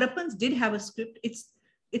the Harappans did have a script. It's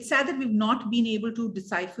sad that we've not been able to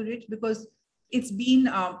decipher it because it's been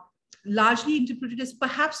largely interpreted as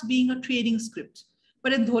perhaps being a trading script.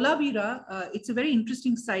 But in Dholavira, it's a very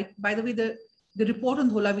interesting site. By the way, the report on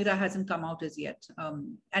Dholavira hasn't come out as yet.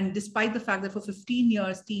 And despite the fact that for 15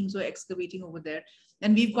 years, teams were excavating over there,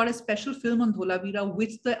 and we've got a special film on Dholavira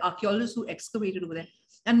with the archaeologists who excavated over there.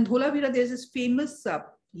 And in Dholavira, there's this famous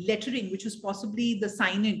lettering, which was possibly the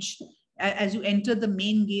signage as you enter the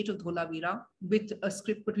main gate of Dholavira with a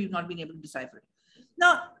script, but we've not been able to decipher it.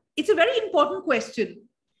 Now, it's a very important question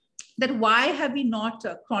that why have we not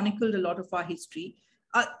chronicled a lot of our history?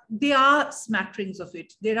 There are smatterings of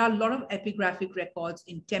it. There are a lot of epigraphic records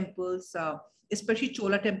in temples, especially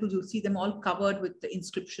Chola temples. You'll see them all covered with the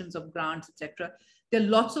inscriptions of grants, etc. There are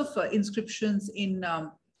lots of inscriptions in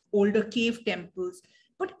older cave temples.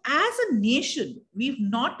 But as a nation, we've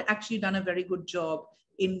not actually done a very good job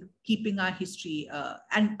in keeping our history.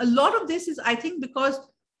 And a lot of this is, I think, because,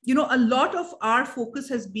 you know, a lot of our focus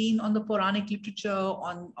has been on the Puranic literature,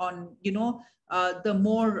 on you know, the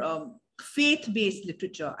more faith-based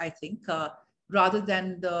literature, I think, rather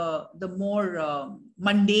than the more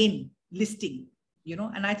mundane listing, you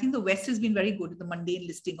know. And I think the West has been very good at the mundane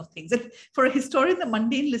listing of things. And for a historian, the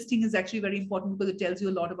mundane listing is actually very important because it tells you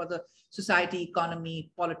a lot about the society,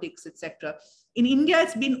 economy, politics, etc. In India,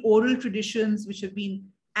 it's been oral traditions which have been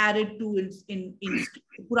added to in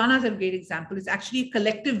Puranas are a great example. It's actually a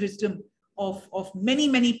collective wisdom of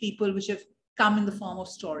many people which have come in the form of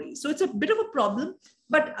stories. So it's a bit of a problem,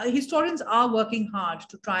 but historians are working hard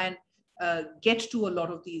to try and get to a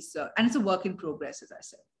lot of these, and it's a work in progress, as I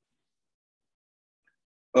said.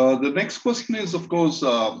 The next question is, of course,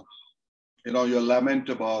 you know, your lament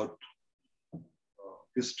about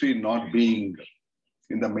history not being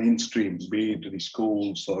in the mainstream, be it in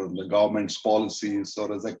schools or in the government's policies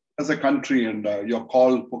or as a country, and your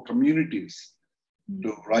call for communities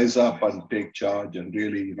to rise up and take charge and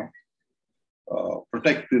really, you know,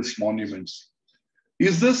 protect these monuments.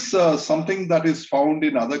 Is this something that is found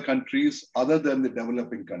in other countries other than the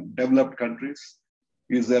developed countries?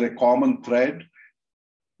 Is there a common thread?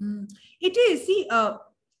 It is. See,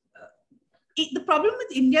 the problem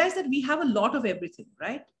with India is that we have a lot of everything,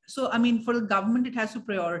 right? So, I mean, for the government, it has to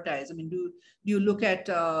prioritize. I mean, do you look at,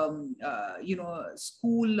 you know,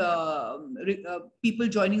 school, people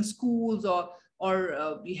joining schools or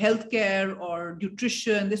healthcare or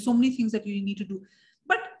nutrition? There's so many things that you need to do.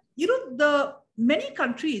 But, you know, the many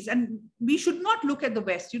countries, and we should not look at the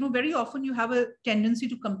West. You know, very often you have a tendency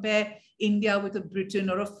to compare India with a Britain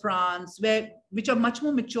or a France, which are much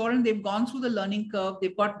more mature and they've gone through the learning curve.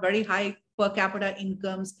 They've got very high per capita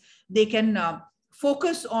incomes. They can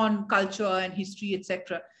focus on culture and history,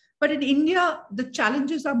 etc. But in India, the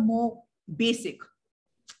challenges are more basic,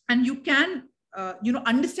 and you can, you know,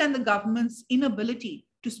 understand the government's inability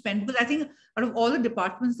to spend, because I think out of all the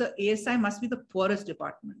departments, the ASI must be the poorest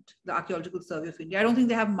department, the Archaeological Survey of India. I don't think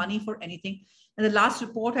they have money for anything. And the last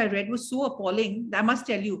report I read was so appalling that I must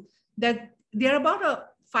tell you that there are about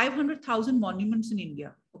 500,000 monuments in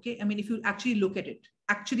India. Okay, I mean, if you actually look at it,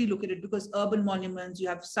 because urban monuments, you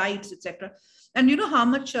have sites, etc. And you know how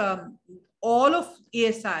much all of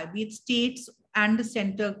ASI, be it states and the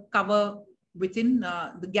center, cover within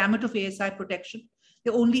the gamut of ASI protection?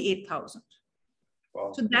 They're only 8,000.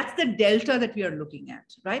 Wow. So that's the delta that we are looking at,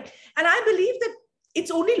 right? And I believe that it's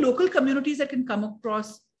only local communities that can come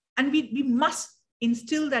across, and we must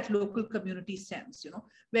instill that local community sense, you know,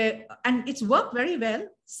 and it's worked very well.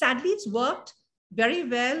 Sadly, it's worked very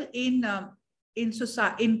well in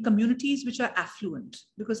communities which are affluent,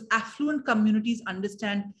 because affluent communities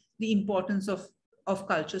understand the importance of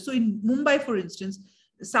culture. So in Mumbai, for instance,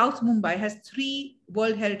 South Mumbai has 3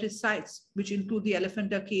 World Heritage Sites, which include the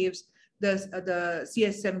Elephanta Caves, the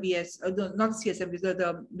CSMBS, not CSMBS,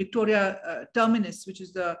 the Victoria Terminus, which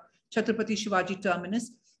is the Chhatrapati Shivaji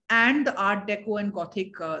Terminus, and the Art Deco and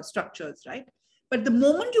Gothic structures, right? But the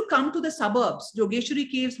moment you come to the suburbs,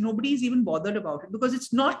 Jogeshwari Caves, nobody's even bothered about it because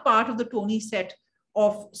it's not part of the Tony set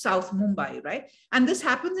of South Mumbai, right? And this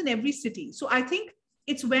happens in every city. So I think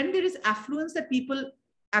it's when there is affluence that people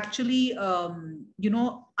actually, you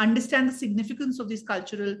know, understand the significance of these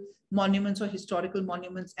cultural monuments or historical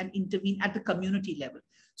monuments and intervene at the community level.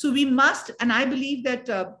 So we must, and I believe that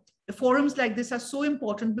forums like this are so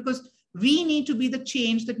important because we need to be the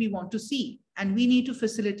change that we want to see, and we need to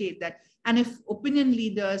facilitate that. And if opinion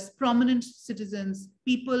leaders, prominent citizens,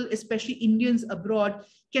 people, especially Indians abroad,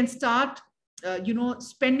 can start, you know,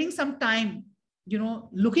 spending some time, you know,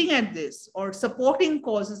 looking at this or supporting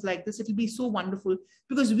causes like this, it'll be so wonderful,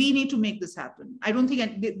 because we need to make this happen. I don't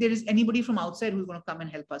think there is anybody from outside who's going to come and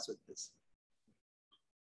help us with this.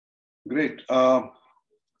 Great. I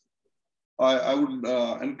would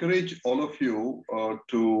encourage all of you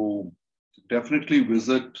to definitely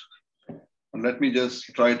visit. And let me just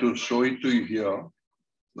try to show it to you here,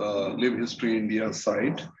 the Live History India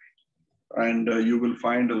site. And you will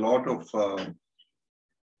find a lot of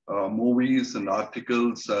movies and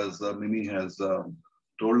articles, as Mini has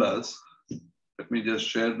told us. Let me just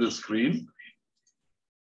share the screen.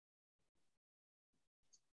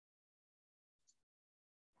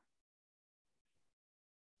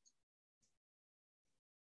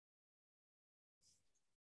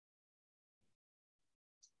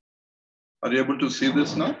 Are you able to see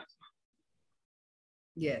this now?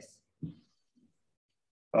 Yes.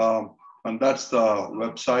 And that's the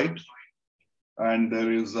website. And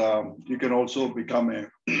there is, you can also become a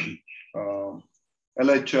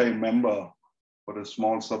LHI member for a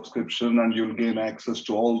small subscription, and you'll gain access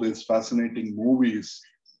to all these fascinating movies.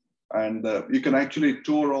 And you can actually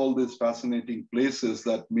tour all these fascinating places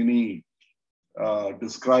that Minnie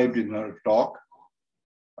described in her talk,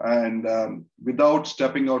 and without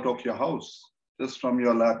stepping out of your house, just from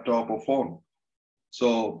your laptop or phone.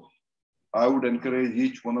 So I would encourage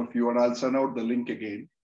each one of you, and I'll send out the link again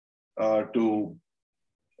to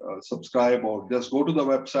subscribe, or just go to the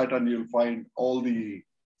website and you'll find all the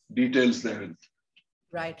details there.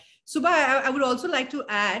 Right. Subha, I would also like to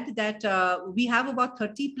add that we have about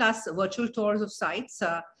 30 plus virtual tours of sites.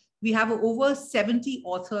 We have over 70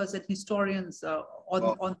 authors and historians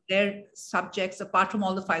on their subjects, apart from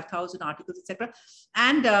all the 5,000 articles, etc.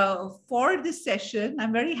 And for this session,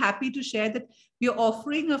 I'm very happy to share that we are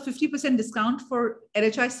offering a 50% discount for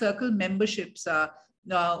LHI Circle memberships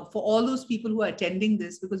for all those people who are attending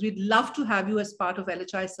this, because we'd love to have you as part of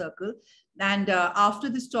LHI Circle. And after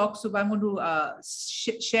this talk, Subha, I'm going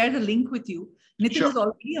to share the link with you. Nitin is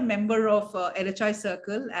already a member of LHI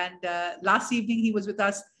Circle, and last evening he was with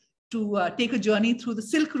us to take a journey through the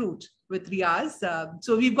Silk Route with Riaz.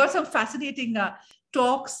 So we've got some fascinating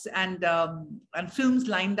talks and films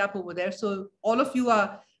lined up over there. So all of you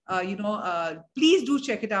are, please do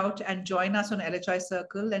check it out and join us on LHI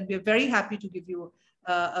Circle. And we're very happy to give you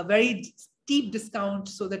a very steep discount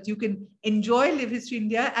so that you can enjoy Live History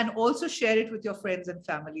India and also share it with your friends and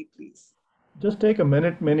family, please. Just take a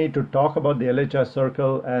minute, Minnie, to talk about the LHI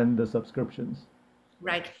Circle and the subscriptions.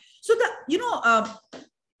 Right. So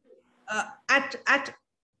at a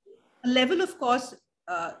level, of course,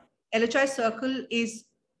 LHI Circle is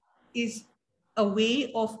a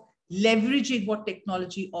way of leveraging what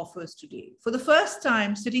technology offers today. For the first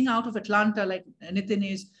time, sitting out of Atlanta like Nitin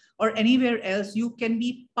is, or anywhere else, you can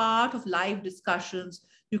be part of live discussions.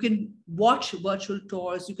 You can watch virtual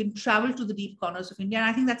tours. You can travel to the deep corners of India. And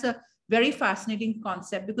I think that's a very fascinating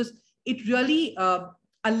concept, because it really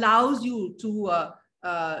allows you to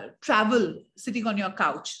travel sitting on your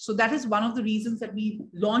couch. So that is one of the reasons that we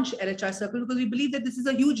launched LHI Circle, because we believe that this is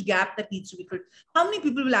a huge gap that needs to be filled. How many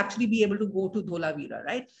people will actually be able to go to Dholavira,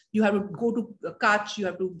 right? You have to go to Kutch, you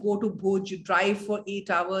have to go to Bhuj, you drive for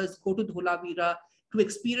 8 hours, go to Dholavira to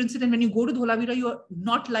experience it. And when you go to Dholavira, you are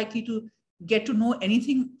not likely to get to know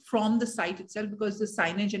anything from the site itself, because the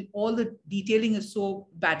signage and all the detailing is so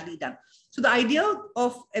badly done. So the idea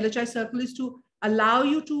of LHI Circle is to allow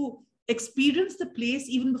you to experience the place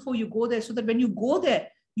even before you go there, so that when you go there,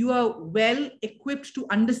 you are well equipped to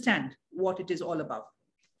understand what it is all about.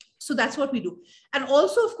 So that's what we do. And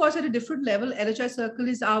also, of course, at a different level, LHI Circle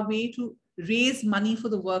is our way to raise money for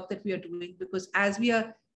the work that we are doing, because as we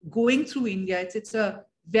are going through India, it's a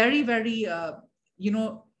very, very,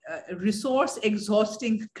 resource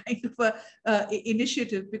exhausting kind of a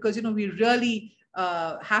initiative, because, we really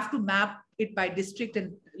have to map it by district,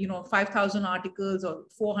 and 5,000 articles or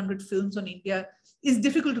 400 films on India is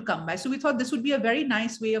difficult to come by. So we thought this would be a very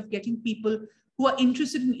nice way of getting people who are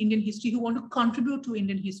interested in Indian history, who want to contribute to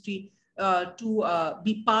Indian history, to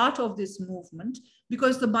be part of this movement,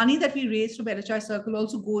 because the money that we raise from LHI Circle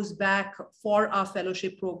also goes back for our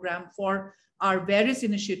fellowship program, for our various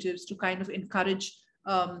initiatives to kind of encourage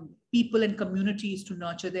people and communities to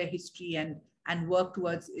nurture their history and work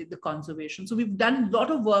towards the conservation. So we've done a lot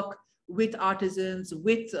of work with artisans,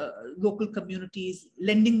 with local communities,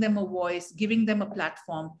 lending them a voice, giving them a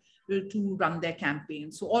platform to run their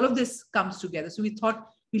campaigns. So all of this comes together. So we thought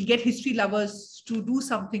we'll get history lovers to do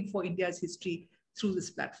something for India's history through this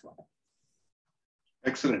platform.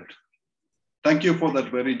 Excellent. Thank you for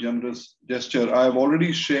that very generous gesture. I've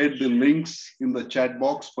already shared the links in the chat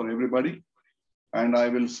box for everybody, and I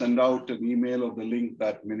will send out an email of the link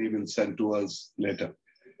that Minnie will send to us later.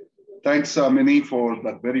 Thanks, Minnie, for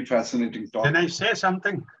that very fascinating talk. Can I say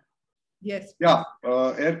something? Yes. Yeah,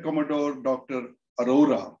 Air Commodore Dr.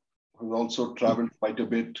 Arora has also traveled quite a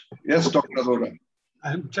bit. Yes, Dr. Arora.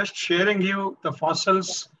 I'm just sharing you the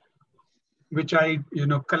fossils which I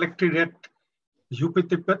collected at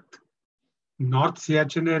Upitipat, North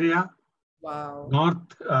Siachen area, wow,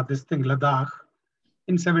 North Ladakh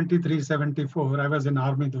in 73, 74. I was in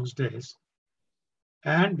army those days.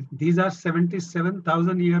 And these are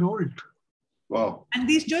 77,000 year old. Wow. And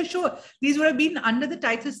these just show, these would have been under the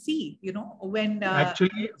Tethys Sea, when...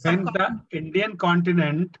 Actually, when the Indian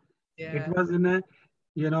continent, it was in a,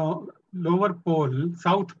 lower pole,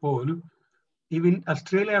 South Pole, even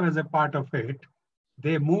Australia was a part of it.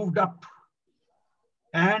 They moved up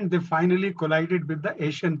and they finally collided with the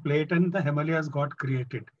Asian plate and the Himalayas got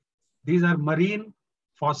created. These are marine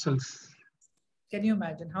fossils. Can you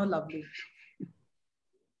imagine? How lovely.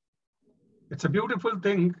 It's a beautiful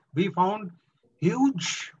thing. We found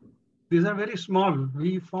huge These are very small.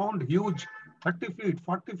 We found huge, 30 feet,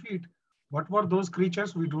 40 feet. What were those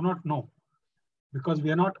creatures? We do not know, because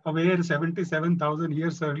we are not aware 77,000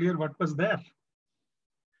 years earlier what was there.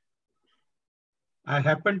 I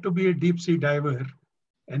happened to be a deep sea diver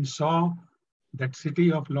and saw that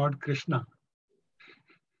city of Lord Krishna.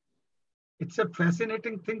 It's a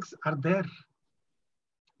fascinating things are there.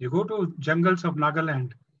 You go to jungles of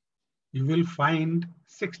Nagaland, you will find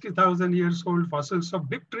 60,000 years old fossils of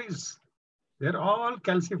big trees. They're all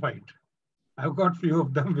calcified. I've got few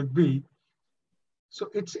of them with me. So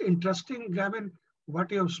it's interesting, Gavin,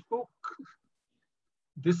 what you have spoke.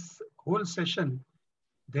 This whole session,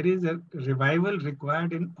 there is a revival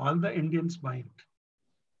required in all the Indians' mind.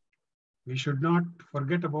 We should not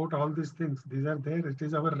forget about all these things. These are there. It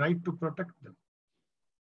is our right to protect them.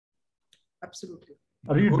 Absolutely.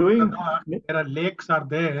 Are you doing? There are lakes are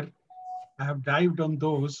there. I have dived on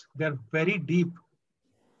those. They're very deep.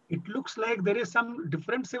 It looks like there is some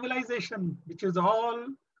different civilization, which is all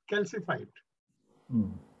calcified.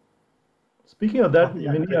 Speaking of that,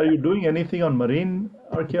 Vinny, are you doing anything on marine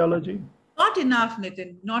archaeology? Not enough,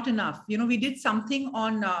 Nitin. Not enough. You know, we did something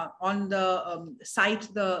on the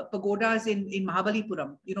site, the pagodas in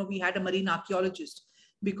Mahabalipuram. You know, we had a marine archaeologist,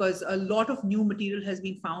 because a lot of new material has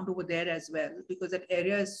been found over there as well, because that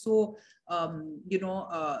area is so,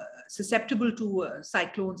 susceptible to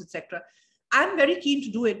cyclones, etc. I'm very keen to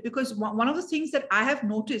do it, because one of the things that I have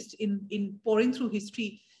noticed in pouring through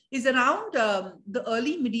history is around the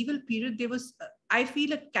early medieval period, there was, I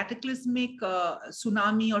feel, a cataclysmic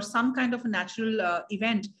tsunami or some kind of a natural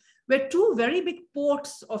event where two very big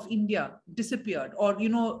ports of India disappeared, or, you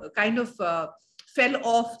know, kind of fell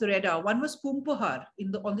off the radar. One was Pumpahar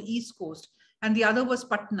on the east coast, and the other was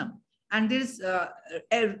Patnam. And there's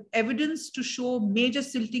evidence to show major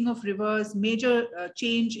silting of rivers, major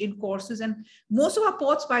change in courses. And most of our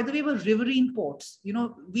ports, by the way, were riverine ports. You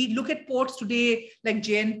know, we look at ports today like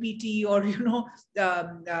JNPT or, you know,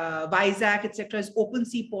 Vizag, etc., as open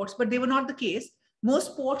sea ports, but they were not the case.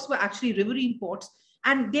 Most ports were actually riverine ports.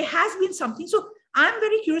 And there has been something. So I'm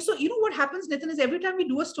very curious. So, you know, what happens, Nitin, is every time we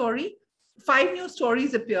do a story, 5 new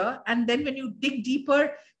stories appear. And then when you dig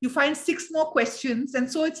deeper, you find 6 more questions.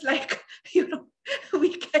 And so it's like, you know,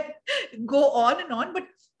 we can go on and on, but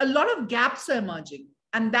a lot of gaps are emerging.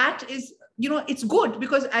 And that is, you know, it's good,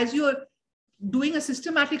 because as you're doing a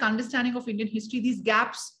systematic understanding of Indian history, these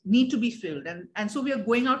gaps need to be filled. And so we are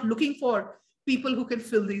going out looking for people who can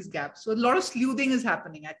fill these gaps. So a lot of sleuthing is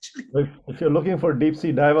happening, actually. If you're looking for a deep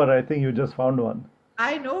sea diver, I think you just found one.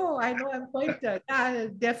 I know. I'm quite, yeah,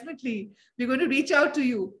 definitely. We're going to reach out to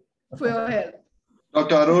you for your help.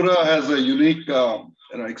 Dr. Arora has a unique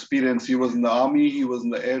experience. He was in the Army, he was in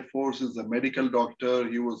the Air Force, he's a medical doctor.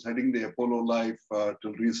 He was heading the Apollo Life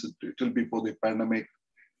till before the pandemic.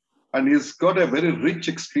 And he's got a very rich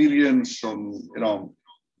experience on, you know,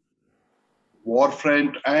 war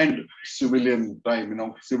front and civilian time, you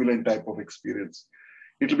know, civilian type of experience.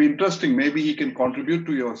 It'll be interesting. Maybe he can contribute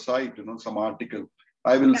to your site, you know, some article.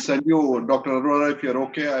 I will send you, Dr. Arora, if you're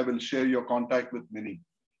okay, I will share your contact with Minnie.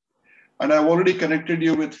 And I've already connected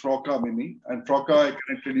you with Froka, Minnie, and Froka, I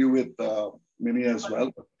connected you with Minnie as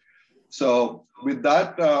well. So with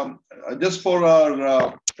that, just for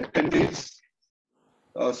our attendees,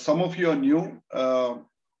 some of you are new.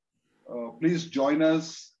 Please join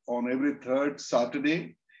us on every third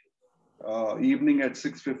Saturday evening at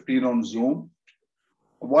 6:15 on Zoom.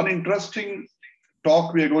 One interesting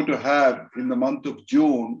talk we are going to have in the month of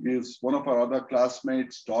June is one of our other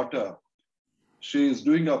classmates' daughter. She is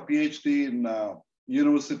doing a PhD in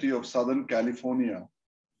University of Southern California.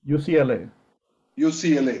 UCLA.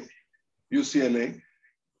 UCLA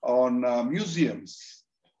on museums.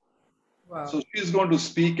 Wow. So she's going to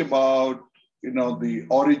speak about, you know, the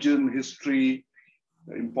origin, history,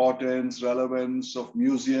 the importance, relevance of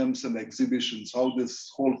museums and exhibitions, how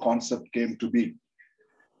this whole concept came to be.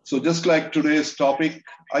 So just like today's topic,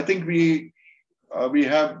 I think we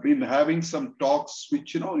have been having some talks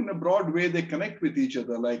which, you know, in a broad way, they connect with each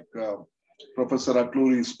other, like Professor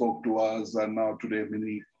Atluri spoke to us, and now today,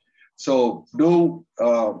 Minnie. So do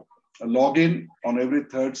log in on every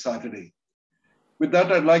third Saturday. With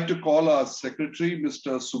that, I'd like to call our secretary,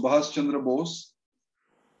 Mr. Subhas Chandra Bose,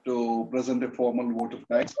 to present a formal vote of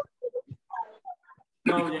thanks.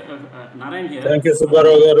 Thank you,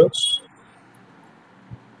 Subbarao Garu.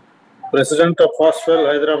 President of FOSWL,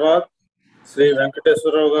 Hyderabad, Sri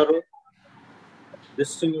Venkateswara Garu.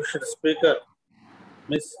 Distinguished Speaker,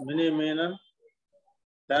 Miss Minnie Menon,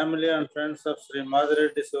 family and friends of Sri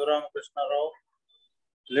Madhireddy Sivaramakrishna Rao,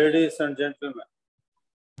 ladies and gentlemen.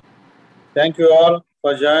 Thank you all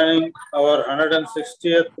for joining our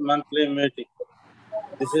 160th monthly meeting.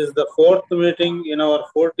 This is the 4th meeting in our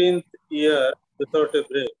 14th year without a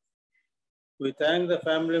break. We thank the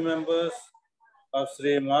family members of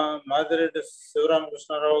Sri Madhireddy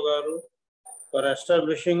Sivaramakrishna Rao Garu for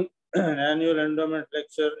establishing an annual endowment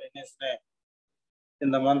lecture in his name in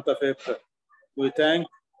the month of April. We thank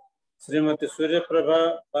Srimati Surya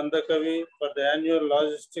Prabha Bandakavi for the annual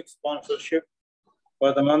logistics sponsorship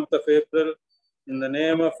for the month of April in the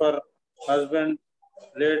name of her husband,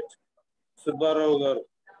 late Subbarao Garu.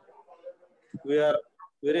 We are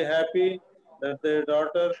very happy that their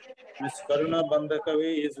daughter, Ms. Karuna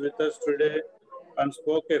Bandakavi, is with us today and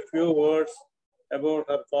spoke a few words about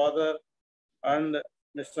her father and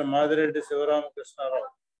Mr. Madhireddy Sivaramakrishna Rao.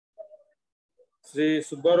 Sri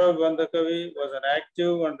Subbarao Bandakavi was an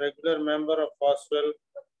active and regular member of FOSWL,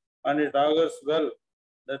 and it augurs well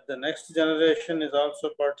that the next generation is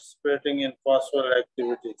also participating in FOSWL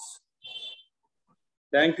activities.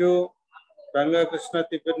 Thank you, Ranga Krishna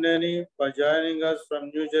Tipirneni, for joining us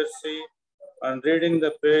from New Jersey and reading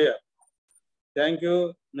the prayer. Thank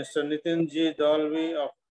you, Mr. Nitin G. Dalvi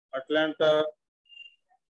of Atlanta,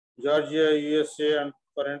 Georgia, USA, and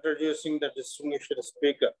for introducing the distinguished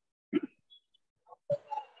speaker.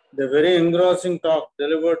 The very engrossing talk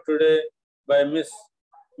delivered today by Ms.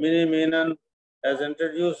 Mini Menon has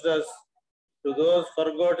introduced us to those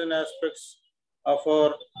forgotten aspects of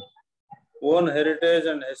our own heritage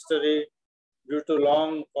and history due to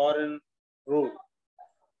long foreign rule.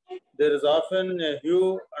 There is often a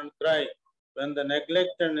hue and cry when the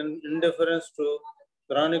neglect and indifference to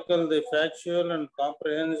chronicle the factual and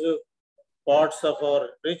comprehensive parts of our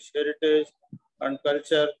rich heritage and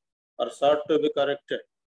culture are sought to be corrected.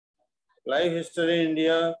 Live History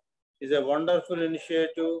India is a wonderful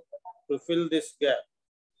initiative to fill this gap.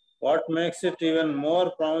 What makes it even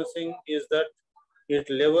more promising is that it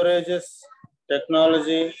leverages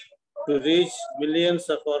technology to reach millions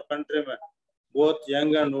of our countrymen, both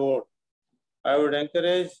young and old. I would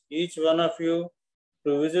encourage each one of you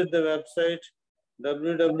to visit the website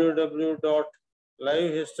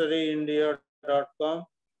www.livehistoryindia.com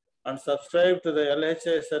and subscribe to the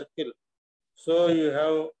LHI Circle so you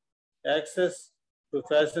have access to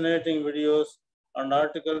fascinating videos and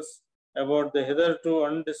articles about the hitherto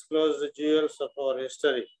undisclosed jewels of our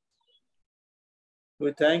history.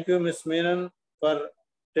 We thank you, Ms. Menon, for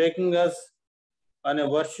taking us on a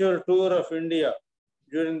virtual tour of India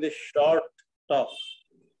during this short talk.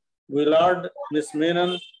 We laud Ms.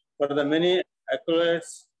 Menon for the many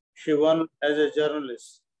accolades she won as a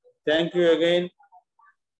journalist. Thank you again,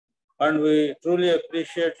 and we truly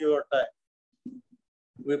appreciate your time.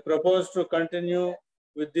 We propose to continue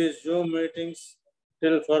with these Zoom meetings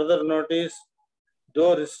till further notice,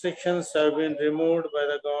 though restrictions have been removed by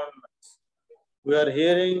the governments. We are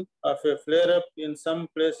hearing of a flare-up in some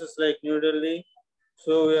places like New Delhi,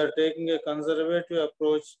 so we are taking a conservative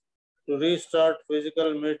approach to restart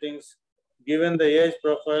physical meetings given the age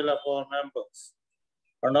profile of our members.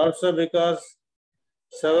 And also because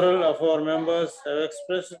several of our members have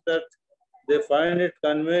expressed that they find it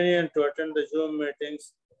convenient to attend the Zoom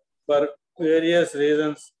meetings for various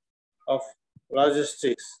reasons of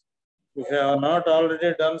logistics. If you have not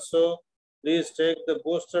already done so, please take the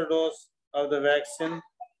booster dose of the vaccine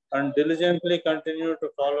and diligently continue to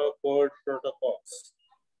follow COVID protocols.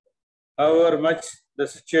 However much the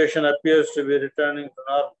situation appears to be returning to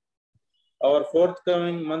normal, our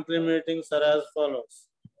forthcoming monthly meetings are as follows.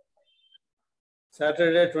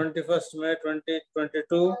 Saturday, 21st May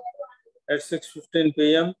 2022 at 6:15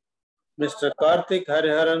 p.m. Mr. Karthik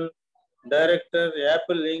Hariharan, Director,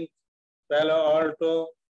 Apple Inc., Palo Alto,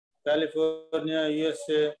 California,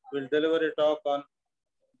 USA, will deliver a talk on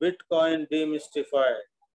Bitcoin Demystified.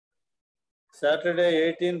 Saturday,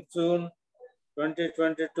 18th June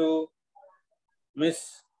 2022,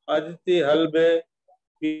 Ms. Aditi Halbe,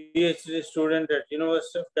 PhD student at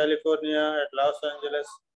University of California at Los Angeles,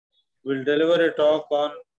 will deliver a talk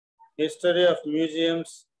on history of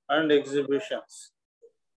museums and exhibitions.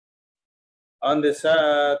 On the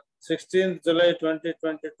 16th July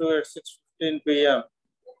 2022 at 6:15 p.m.,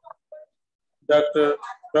 Dr.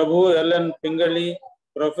 Prabhu L.N. Pingali,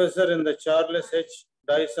 professor in the Charles H.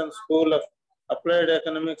 Dyson School of Applied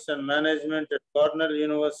Economics and Management at Cornell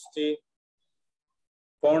University,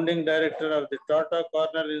 founding director of the Tata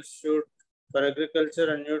Cornell Institute for Agriculture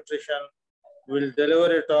and Nutrition, will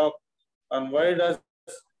deliver a talk on why does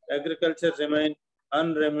agriculture remain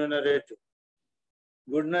unremunerative.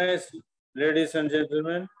 Good night, ladies and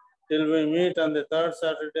gentlemen, till we meet on the third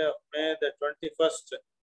Saturday of May, the 21st,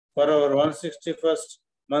 for our 161st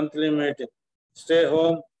monthly meeting. Stay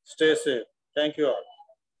home, stay safe. Thank you all.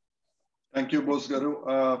 Thank you, Bose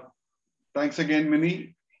Garu. Thanks again,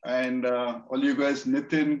 Mini, and all you guys,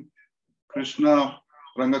 Nitin, Krishna,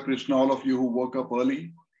 Ranga Krishna, all of you who woke up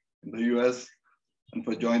early in the US and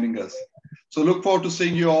for joining us. So look forward to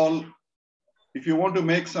seeing you all. If you want to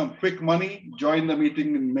make some quick money, join the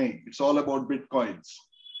meeting in May. It's all about Bitcoins.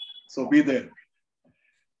 So be there.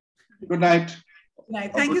 Good night. Good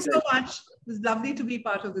night. Thank you so much. It was lovely to be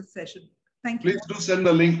part of this session. Thank you. Please do send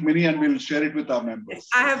the link, Mini, and we'll share it with our members.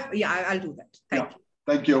 I'll do that. Thank you.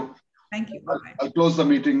 Thank you. Thank you. I'll close the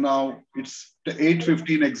meeting now. It's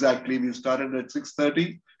 8:15 exactly. We started at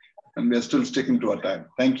 6:30 and we're still sticking to our time.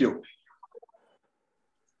 Thank you.